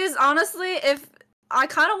 Please, honestly, if I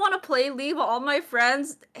kind of want to play League, but all my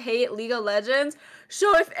friends hate League of Legends.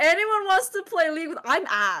 So if anyone wants to play League, I'm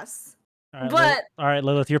ass. All right,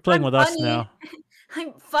 Lilith, you're playing with us now.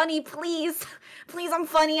 I'm funny, please. Please, I'm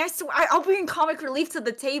funny. I swear, I'll bring comic relief to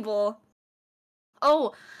the table.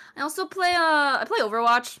 Oh, I also play, I play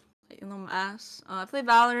Overwatch. You know my ass. I play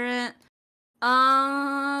Valorant.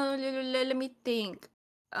 Let me think.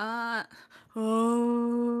 Uh,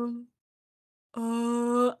 oh,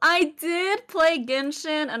 I did play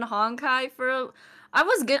Genshin and Honkai for. I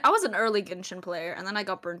was an early Genshin player, and then I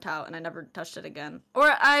got burnt out, and I never touched it again. Or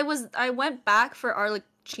I went back for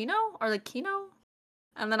Arlecchino,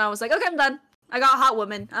 and then I was like, okay, I'm done. I got Hot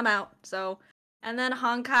Woman. I'm out. So, and then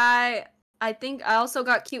Honkai. I think I also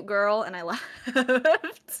got Cute Girl, and I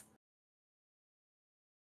left.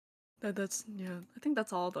 That's yeah. I think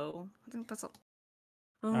that's all though. I think that's all.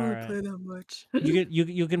 I don't All really right. play that much.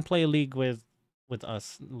 You can play League with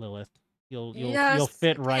us, Lilith. You'll Yes,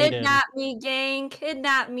 fit right in. kidnap me, gang,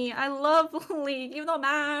 kidnap me. I love League, even though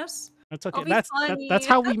mass. That's I'll okay. be That's funny.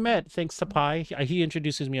 how we met. Thanks to Pi, he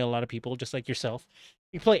introduces me to a lot of people, just like yourself.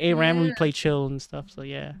 We play ARAM, we Yeah, play Chill and stuff. So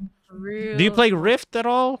yeah. for Do you real. play Rift at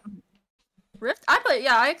all? Rift? I play.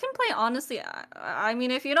 Yeah, I can play. Honestly, I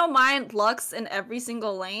mean, if you don't mind Lux in every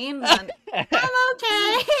single lane, then I'm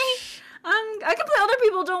okay. I can play other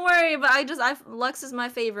people. Don't worry. But Lux is my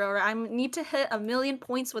favorite. Alright? I need to hit 1,000,000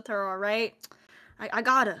 points with her. All right. I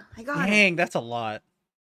gotta. I gotta. Dang, that's a lot.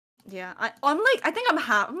 Yeah. I'm like. I think I'm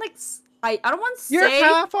half. I'm like. I don't want to You're say.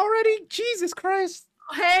 half already? Jesus Christ.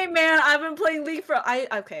 Hey man, I've been playing League for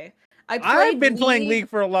okay. I I've played been playing League. League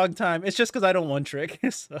for a long time. It's just because I don't one trick.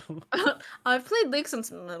 So I've played League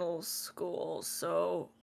since middle school, so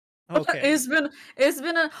okay. it's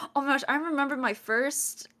been a oh my gosh, I remember my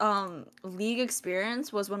first League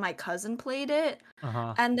experience was when my cousin played it.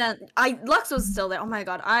 Uh-huh. And then Lux was still there. Oh my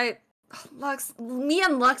god, me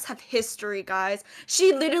and Lux have history, guys.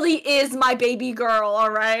 She literally is my baby girl,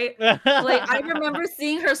 all right? Like I remember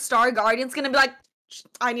seeing her Star Guardian skin and be like,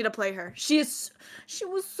 I need to play her. She was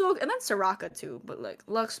so, and then Soraka too, but like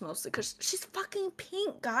Lux mostly because she's fucking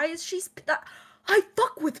pink, guys. I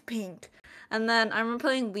fuck with pink. And then I remember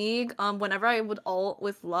playing League. Whenever I would ult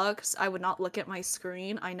with Lux, I would not look at my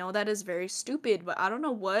screen. I know that is very stupid, but I don't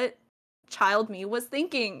know what child me was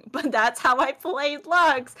thinking. But that's how I played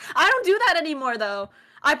Lux. I don't do that anymore though.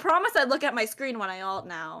 I promise I look at my screen when I ult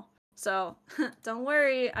now. So don't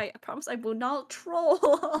worry. I promise I will not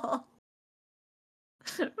troll.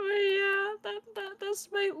 But yeah, that's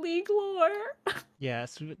my League lore.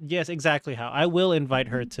 Yes, exactly how. I will invite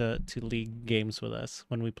her to League games with us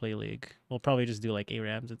when we play League. We'll probably just do like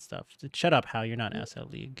ARAMs and stuff. Shut up, How. You're not ass at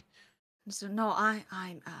League. So no,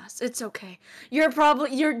 I'm ass. It's okay. You're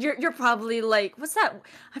probably like, what's that?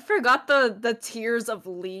 I forgot the tiers of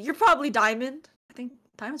League. You're probably Diamond. I think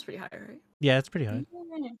Diamond's pretty high, right? Yeah, it's pretty high.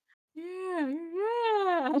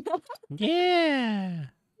 Yeah. Yeah.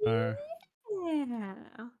 Or Yeah.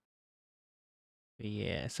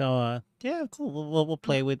 yeah. So yeah, cool. We'll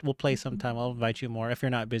play sometime. I'll invite you more if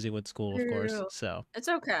you're not busy with school, of course. True. So It's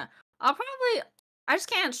okay. I just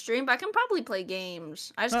can't stream, but I can probably play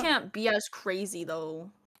games. I just uh, can't be as crazy though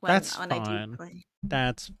that's when I do fine. play.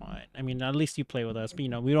 That's fine. I mean, at least you play with us. But we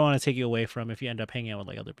don't want to take you away from if you end up hanging out with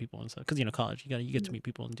like other people and stuff. Because college, you get to meet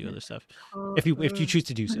people and do other stuff if you choose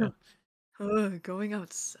to do so. Going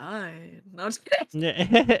outside. No, I'm just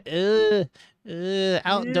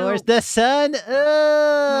Outdoors, Ew. the sun.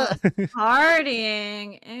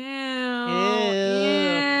 Partying. Ew.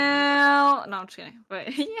 Ew. No, I'm just kidding. But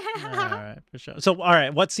All yeah. right, for sure. So, all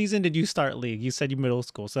right, what season did you start League? You said you middle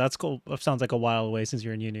school, so that's cool. That sounds like a while away since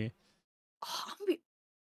you're in uni. Oh,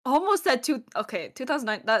 almost at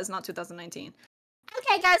 2009. That is not 2019.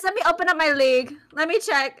 Okay, guys, let me open up my League. Let me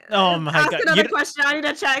check. Oh my Ask god! another question. I need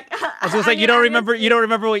to check. I was gonna say you don't remember. You don't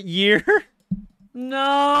remember what year? No,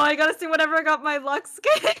 I gotta see whenever I got my Lux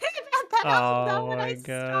skin. And then I'll know Oh when my I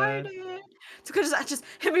god. started. So just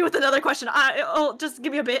hit me with another question. Just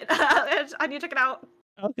give me a bit. I need to check it out.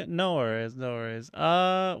 Okay, no worries, no worries.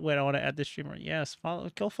 Wait, I want to add this streamer. Yes,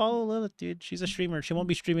 go follow Lilith, dude. She's a streamer. She won't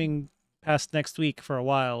be streaming past next week for a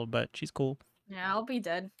while, but she's cool. Yeah, I'll be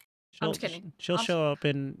dead. I'm She'll just kidding. she'll show up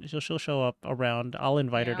and she'll show up around. I'll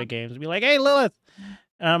invite her Yeah. to games and be like, "Hey, Lilith,"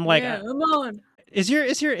 and I'm like, Yeah, come on. Is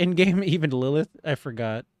your in game even Lilith? I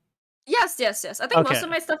forgot. Yes. I think most Okay. of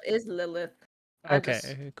my stuff is Lilith.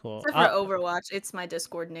 Okay, cool. Except for Overwatch, it's my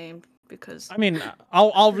Discord name because. I mean,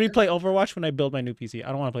 I'll replay Overwatch when I build my new PC. I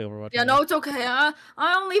don't want to play Overwatch. Yeah, anymore. no, it's okay. I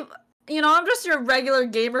only, I'm just your regular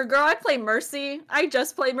gamer girl. I play Mercy. I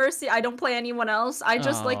just play Mercy. I don't play anyone else. I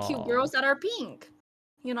just like cute girls that are pink.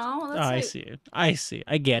 That's I like, see it. I see.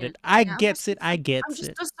 I get it. yeah, I I'm gets it. I I'm gets just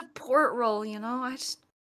it. a support role.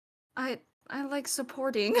 I like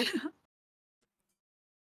supporting.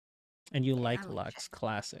 And you Yeah, like Lux,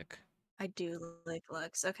 classic. I do like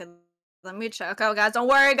Lux. Okay, let me check. Okay, guys, don't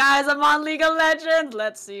worry, guys. I'm on League of Legends.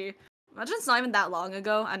 Let's see. Imagine it's not even that long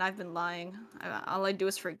ago, and I've been lying. All I do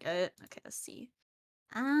is forget. Okay, let's see.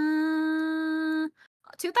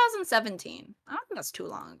 2017. I don't think that's too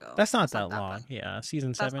long ago. That's not That's that not that long. bad. Yeah, season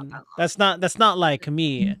That's not 7. that long. That's not like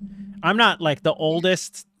me. I'm not like the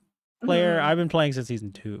oldest player. Mhm. I've been playing since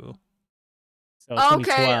season 2. So Okay.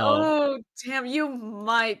 2012. Oh, damn. You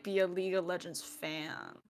might be a League of Legends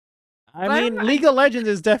fan. I But mean, League of Legends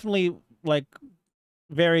is definitely like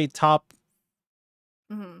very top,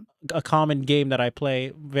 Mhm. a common game that I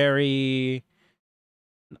play. Very,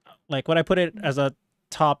 like, would I put it as a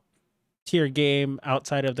top tier game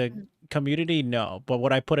outside of the Mhm. community? No. But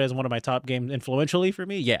would I put it as one of my top games influentially for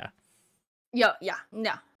me? Yeah. Yeah.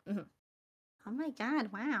 No. Mhm. Oh my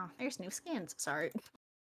god! Wow. There's new skins. Sorry.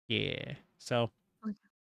 Yeah. So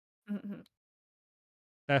Mhm.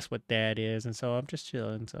 that's what that is. And so I'm just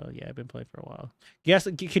chilling. So yeah, I've been playing for a while.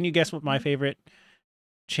 Can you guess what my favorite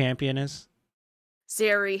champion is?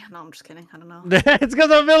 Siri. No, I'm just kidding. I don't know. It's because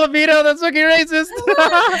I'm Filipino. That's fucking racist.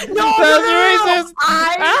 No. That's racist.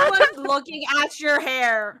 I was looking at your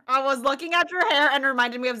hair. I was looking at your hair and it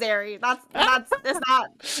reminded me of Zeri. That's not. That's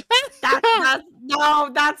not.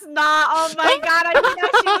 Oh my god! I didn't know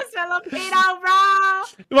she was Filipino,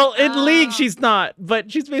 bro. Well, in League, Oh. she's not,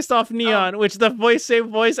 but she's based off Neon, which the same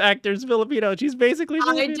voice actor is Filipino. She's basically I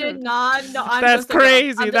Filipino. did not know. I'm That's just a girl.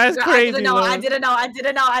 crazy. I'm just That's a girl. crazy. I didn't know. I Lilith. didn't know. I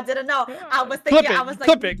didn't know. I didn't know. I was Clip thinking. it. I was like,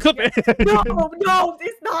 Clip it. Clip it. no,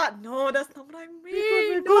 it's not. No, that's not what I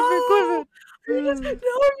mean. Clip it. You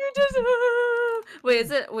just. Wait,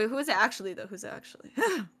 is it? Wait, who is it actually though? Who's it actually?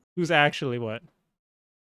 Who's actually what?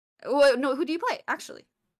 Wait, no, who do you play actually?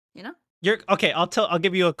 You know? You're okay. I'll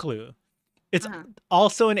give you a clue. It's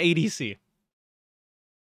also an ADC.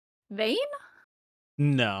 Vayne?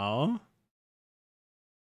 No.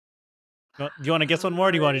 Do you want to guess one more,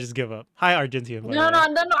 or do you want to just give up? Hi, Argentine. No.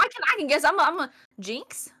 I can guess. I'm a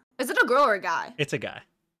Jinx. Is it a girl or a guy? It's a guy.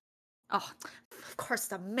 Oh, of course,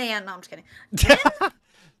 it's a man. No, I'm just kidding.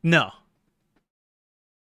 No.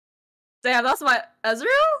 Damn, that's my Ezreal.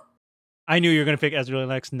 I knew you were gonna pick Ezreal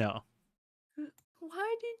next. No.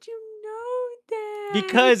 Why did you know that?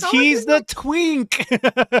 Because he's the twink.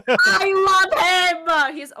 I love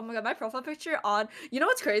him. He's, oh my god, my profile picture on. You know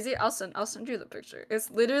what's crazy? I'll send you the picture. It's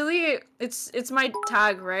literally it's my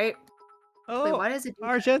tag, right? Oh, wait, why does it do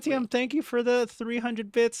Argentium, thank you for the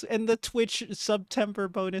 300 bits and the Twitch September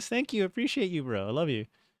bonus. Thank you. Appreciate you, bro. I love you.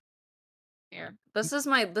 Here. This is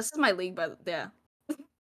my league, but yeah.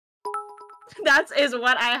 That is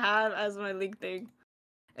what I have as my league thing.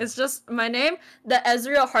 It's just my name, the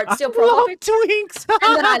Ezreal Heartsteel profile picture, twinks.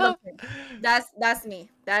 and then I love him. That's me.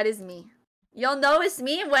 That is me. You'll know it's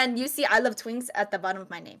me when you see I love twinks at the bottom of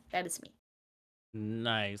my name. That is me.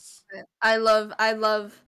 Nice. I love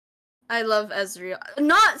Ezreal.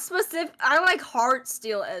 Not specific. I like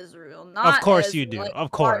Heartsteel Ezreal. Not. Of course Ezreal, you do. like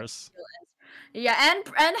Of course. Yeah,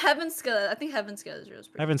 and Heaven's Skill. I think Heaven's Skill Ezreal is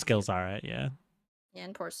pretty. Heaven's Skill's alright. Yeah. Yeah,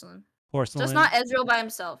 and Porcelain. Porcelain. Just not Ezreal by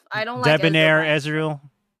himself. I don't like Debonair Ezreal.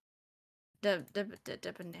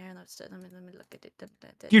 Debonair. Let me look at it.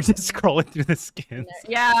 You're just scrolling through the skins.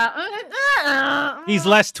 Yeah. He's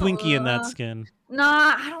less twinky in that skin.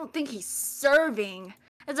 Nah, I don't think he's serving.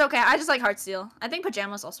 It's okay. I just like Heartsteel. I think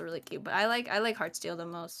Pajama's also really cute, but I like Heartsteel the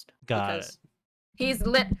most. Got it. He's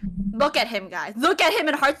lit. Look at him, guys. Look at him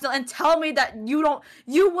in Heartsteel and tell me that you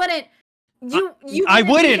wouldn't. I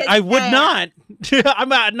wouldn't. I would not. I'm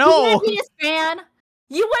not. No. You wouldn't be his fan.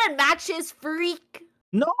 You wouldn't match his freak.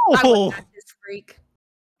 No. I would match his freak.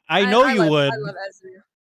 I know you would. I love Ezreal.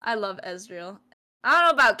 I love Ezreal. I don't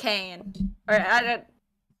know about Kayn.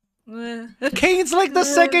 Kane's like the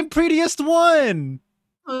second prettiest one.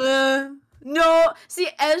 No, see,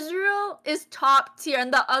 Ezreal is top tier,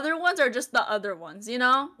 and the other ones are just the other ones, you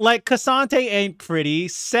know? Like, Cassante ain't pretty.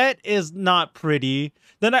 Set is not pretty.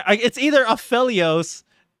 Then it's either Aphelios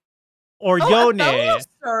or Yone.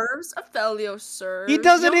 Aphelios serves. He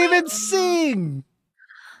doesn't even sing.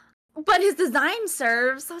 But his design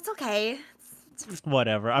serves, so it's okay.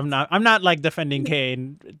 Whatever. I'm not like defending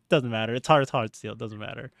Kane. It doesn't matter. It's hard still. It doesn't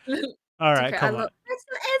matter. All right, come on.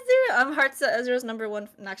 I'm Ezreal's number one.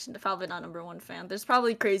 Actually, probably not number one fan. There's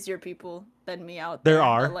probably crazier people than me out there.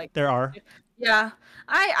 There are. Yeah,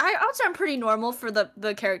 I would say I'm pretty normal for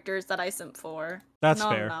the characters that I simp for. That's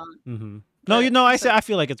fair. Mm-hmm. No, I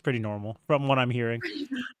feel like it's pretty normal from what I'm hearing.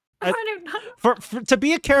 For to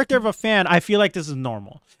be a character of a fan, I feel like this is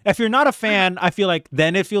normal. If you're not a fan, I feel like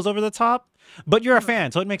then it feels over the top. But you're a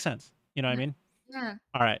fan, so it makes sense. You know what I mean? Yeah.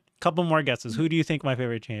 All right, couple more guesses. Who do you think my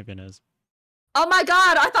favorite champion is? Oh my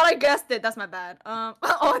god, I thought I guessed it. That's my bad. I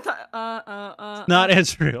thought not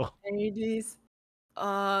Ezreal. Hades.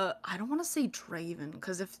 I don't want to say Draven,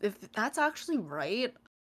 because if that's actually right,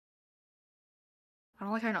 I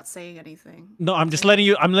don't like how you're not saying anything. No, I'm just letting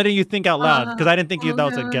you. I'm letting you think out loud because I didn't think that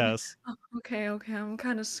was a Okay. guess. Okay. I'm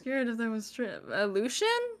kind of scared if that was true. Lucian?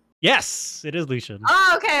 Yes, it is Lucian.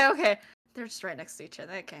 Oh, okay. They're just right next to each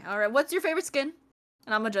other. Okay, all right. What's your favorite skin?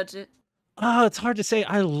 And I'm gonna judge it. Oh, it's hard to say.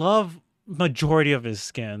 I love majority of his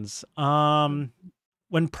skins.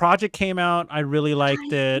 When Project came out, I really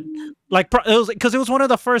liked it. Like it was because it was one of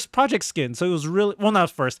the first Project skins, so it was really well, not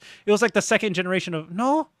first. It was like the second generation of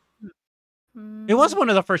no. It was one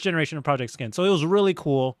of the first generation of Project skins, so it was really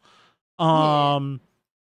cool. Yeah.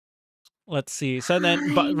 Let's see. So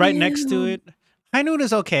then, but right next to it, High Noon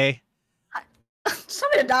is okay. Just tell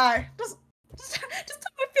me to die. Just tell me I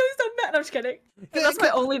feel so mad. I'm just kidding. That's my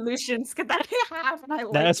only Lucian skin that I have, and I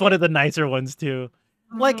like That's one of the nicer ones too.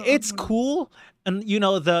 Like it's cool, and you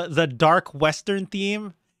know the dark Western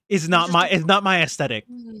theme is not my aesthetic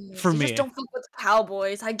for you me. just don't fuck with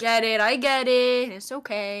cowboys. I get it. It's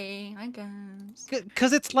okay. I guess.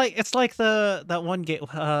 Cause it's like that one game.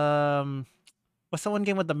 What's the one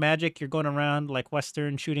game with the magic? You're going around like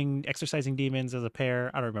Western shooting, exercising demons as a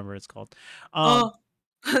pair. I don't remember what it's called. I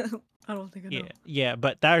don't think I know. Yeah,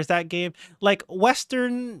 but there's that game. Like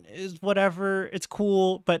Western is whatever. It's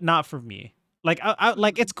cool, but not for me. Like I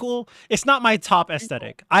like it's cool. It's not my top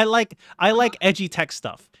aesthetic. I like edgy tech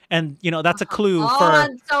stuff, and you know that's a clue for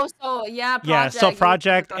yeah. Project, so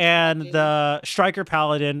Project and the Striker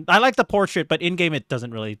Paladin. I like the portrait, but in game it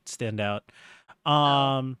doesn't really stand out.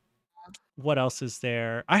 What else is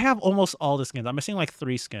there? I have almost all the skins. I'm missing like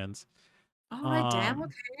 3 skins. All right, damn.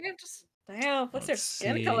 Okay, just damn. What's your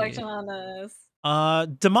skin collection on this?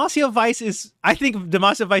 Demacia Vice is. I think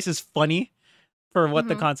Demacia Vice is funny for what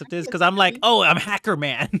the concept is because I'm like, oh, I'm Hacker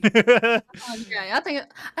Man. Yeah, I think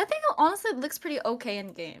honestly it looks pretty okay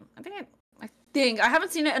in game. I think I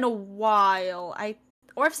haven't seen it in a while. I've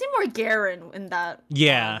seen more Garen in that.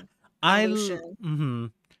 Yeah, I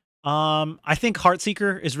think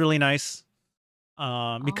Heartseeker is really nice.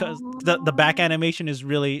 Because the back animation is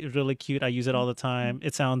really cute. I use it all the time.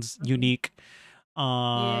 It sounds unique.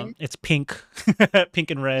 It's pink,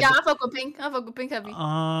 pink and red. Yeah, I fuck with pink. Heavy.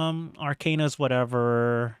 Arcana's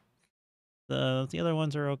whatever. The other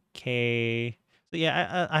ones are okay. So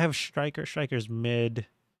yeah, I have Striker. Striker's mid.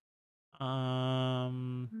 Yeah,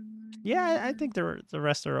 I think the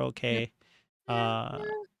rest are okay.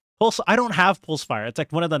 Pulse. I don't have Pulse Fire. It's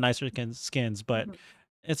like one of the nicer skins, but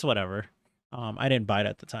it's whatever. I didn't buy it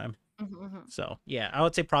at the time. So yeah, I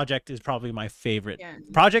would say Project is probably my favorite. Yeah.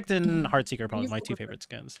 Project and Heartseeker are probably my 2 favorite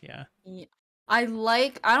skins. Yeah. I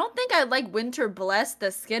don't think I like Winter Bless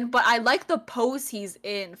the skin, but I like the pose he's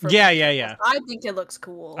in. Yeah. I think it looks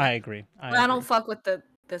cool. I agree. I don't fuck with the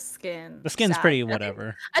skin. The skin's pretty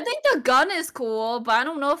whatever. I think the gun is cool, but I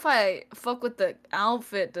don't know if I fuck with the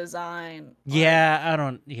outfit design. Yeah, I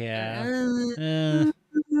don't. Yeah.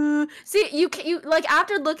 See, you like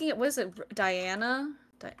after looking at what is it, Diana?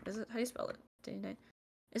 Is it how do you spell it?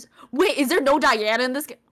 Wait, is there no Diana in this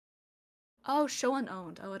game? Oh, show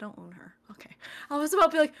unowned. Oh, I don't own her. Okay, I was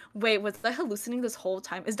about to be like, wait, was I hallucinating this whole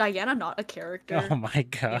time? Is Diana not a character? Oh my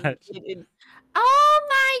god. Oh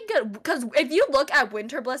my god! Because if you look at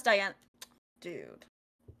Winterbless Diana, dude,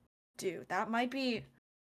 that might be.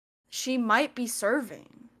 She might be serving.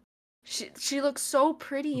 She looks so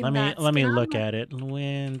pretty. Let me look at it.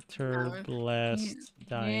 Winter Blessed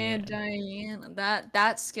Diana. Yeah, Diana.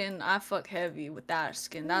 That skin, I fuck heavy with that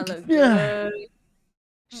skin. That look good.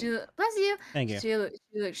 Bless you. Thank you.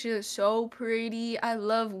 She looks so pretty. I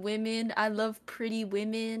love women. I love pretty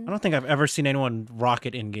women. I don't think I've ever seen anyone rock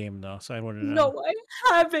it in game though, so I wouldn't know. No, I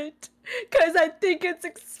haven't, cause I think it's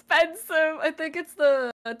expensive. I think it's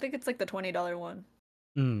like the $20 one.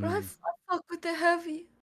 But I fuck with the heavy.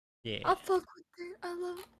 Yeah. I fuck with it. I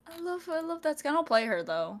love that skin. I don't play her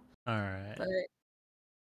though. Alright. But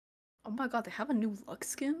oh my god, they have a new Lux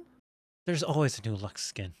skin? There's always a new Lux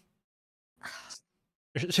skin.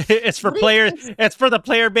 It's for players. It's for the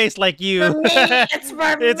player base like you. For me, it's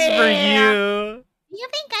for me. It's for you. You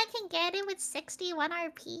think I can get it with 61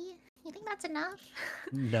 RP? You think that's enough?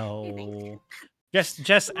 No.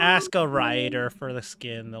 Just ask a writer for the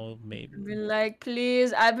skin, though. Maybe. Be like,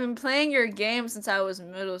 please. I've been playing your game since I was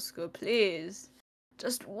middle school. Please,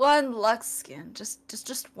 just one Lux skin.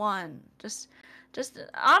 Just one. Just.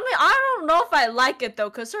 I mean, I don't know if I like it though,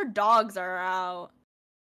 cause her dogs are out.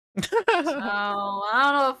 So I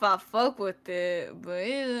don't know if I fuck with it, but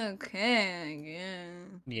it's okay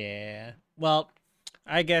again. Yeah. Well,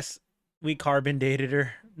 I guess we carbon dated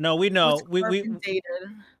her. No, we know.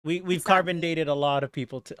 We've carbon dated a lot of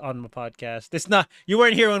people on the podcast. It's not you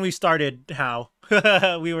weren't here when we started. How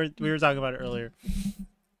we were talking about it earlier.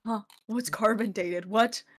 Huh? What's carbon dated?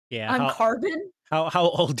 What? Yeah. I'm carbon. how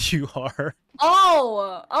old you are.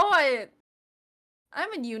 I'm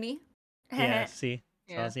in uni. Yeah, see.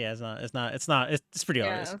 Yeah. So yeah, it's pretty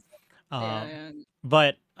Yeah. obvious. Yeah. Um Yeah.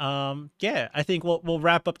 but yeah, I think we'll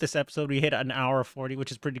wrap up this episode. We hit an hour 40,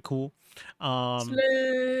 which is pretty cool.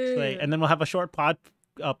 Slay. Slay. And then we'll have a short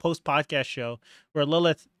post podcast show where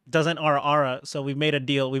Lilith doesn't aura, so we made a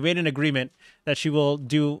deal. We made an agreement that she will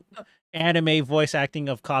do anime voice acting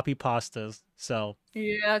of copy pastas. So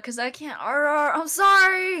Yeah, because I can't RR. I'm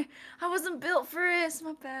sorry. I wasn't built for it. It's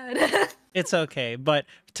my bad. it's okay. But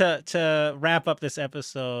to wrap up this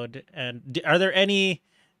episode, and are there any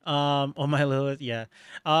oh my Lilith, yeah.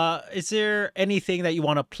 Is there anything that you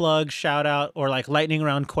want to plug, shout out, or like lightning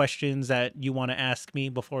round questions that you want to ask me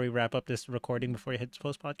before we wrap up this recording before you hit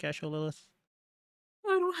post podcast show, Lilith? I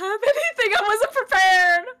don't have anything. I wasn't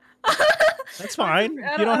prepared. That's fine.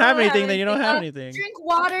 I If you don't have anything, then you don't have anything. anything. Drink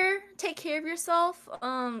water. Take care of yourself.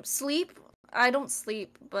 Sleep. I don't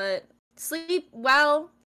sleep, but sleep well.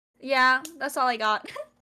 Yeah, that's all I got.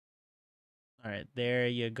 All right, there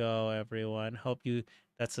you go, everyone. Hope you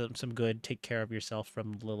that's some good take care of yourself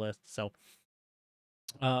from Lilith. So,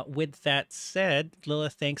 with that said,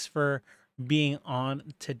 Lilith, thanks for being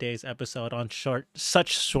on today's episode on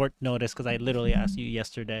such short notice because I literally asked you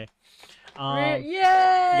yesterday. Yay!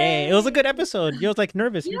 Yay! It was a good episode. You was like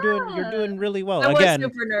nervous. You're doing really well. I Again,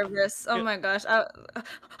 was super nervous. Oh my gosh, I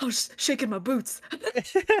was shaking my boots.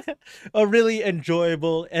 a really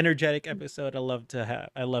enjoyable, energetic episode.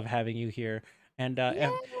 I love having you here. And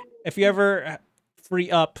if you ever free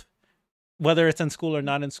up, whether it's in school or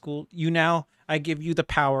not in school, I give you the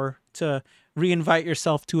power to reinvite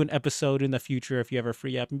yourself to an episode in the future if you ever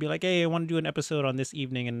free up and be like, hey, I want to do an episode on this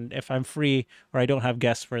evening, and if I'm free or I don't have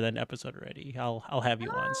guests for that episode already, I'll have you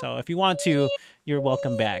on. So if you want to, you're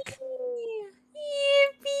welcome back.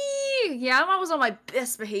 Yippee! Yeah, I was on my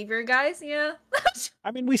best behavior, guys. Yeah.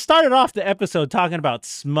 I mean, we started off the episode talking about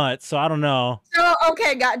smut, so I don't know. Oh,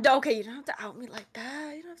 okay, okay, you don't have to out me like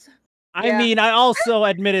that. You don't have to. I mean, I also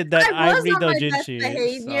admitted that I was read on my best doujinshi.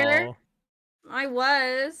 behavior. So I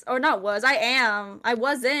was, or not was. I am. I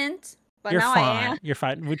wasn't, but you're now fine. I am. You're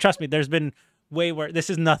fine. Trust me. There's been way worse. This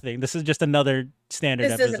is nothing. This is just another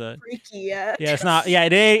standard This episode. isn't freaky yet. Yeah, it's not. Yeah,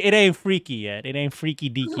 it ain't freaky yet. It ain't freaky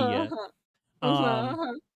deaky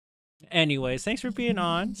yet. Anyways, thanks for being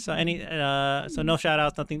on. So so no shout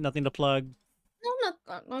outs, nothing to plug.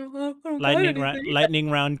 No, Lightning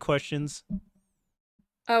round questions.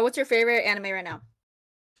 What's your favorite anime right now?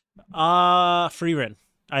 Frieren.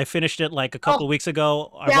 I finished it like a couple weeks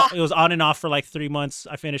ago. Yeah. It was on and off for like 3 months.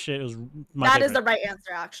 I finished it. It was my That favorite. is the right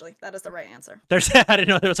answer, actually. That is the right answer. I didn't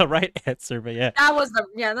know there was a right answer, but yeah. That was the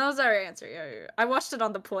right answer. Yeah. I watched it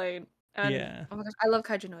on the plane. And, Yeah. Oh my gosh, I love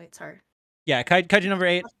Kaiju no 8. Sorry. Yeah, Kaiju number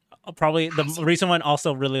 8. Probably the recent one.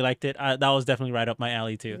 Also really liked it. That was definitely right up my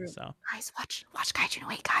alley too. So guys, watch Kaiju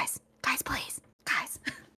no 8, guys. Guys, please, guys.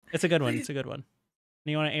 It's a good one. It's a good one.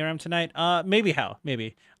 You want to ARM tonight? Maybe.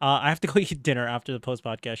 I have to go eat dinner after the post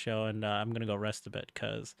podcast show, and I'm gonna go rest a bit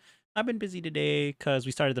because I've been busy today because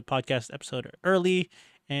we started the podcast episode early,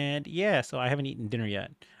 and yeah, so I haven't eaten dinner yet.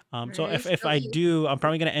 So if I do, I'm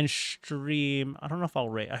probably gonna end stream. I don't know if I'll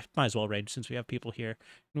raid. I might as well raid since we have people here.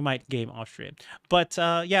 We might game off stream, but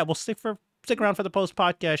yeah, we'll stick around for the post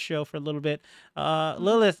podcast show for a little bit.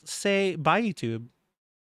 Lilith, say bye, YouTube.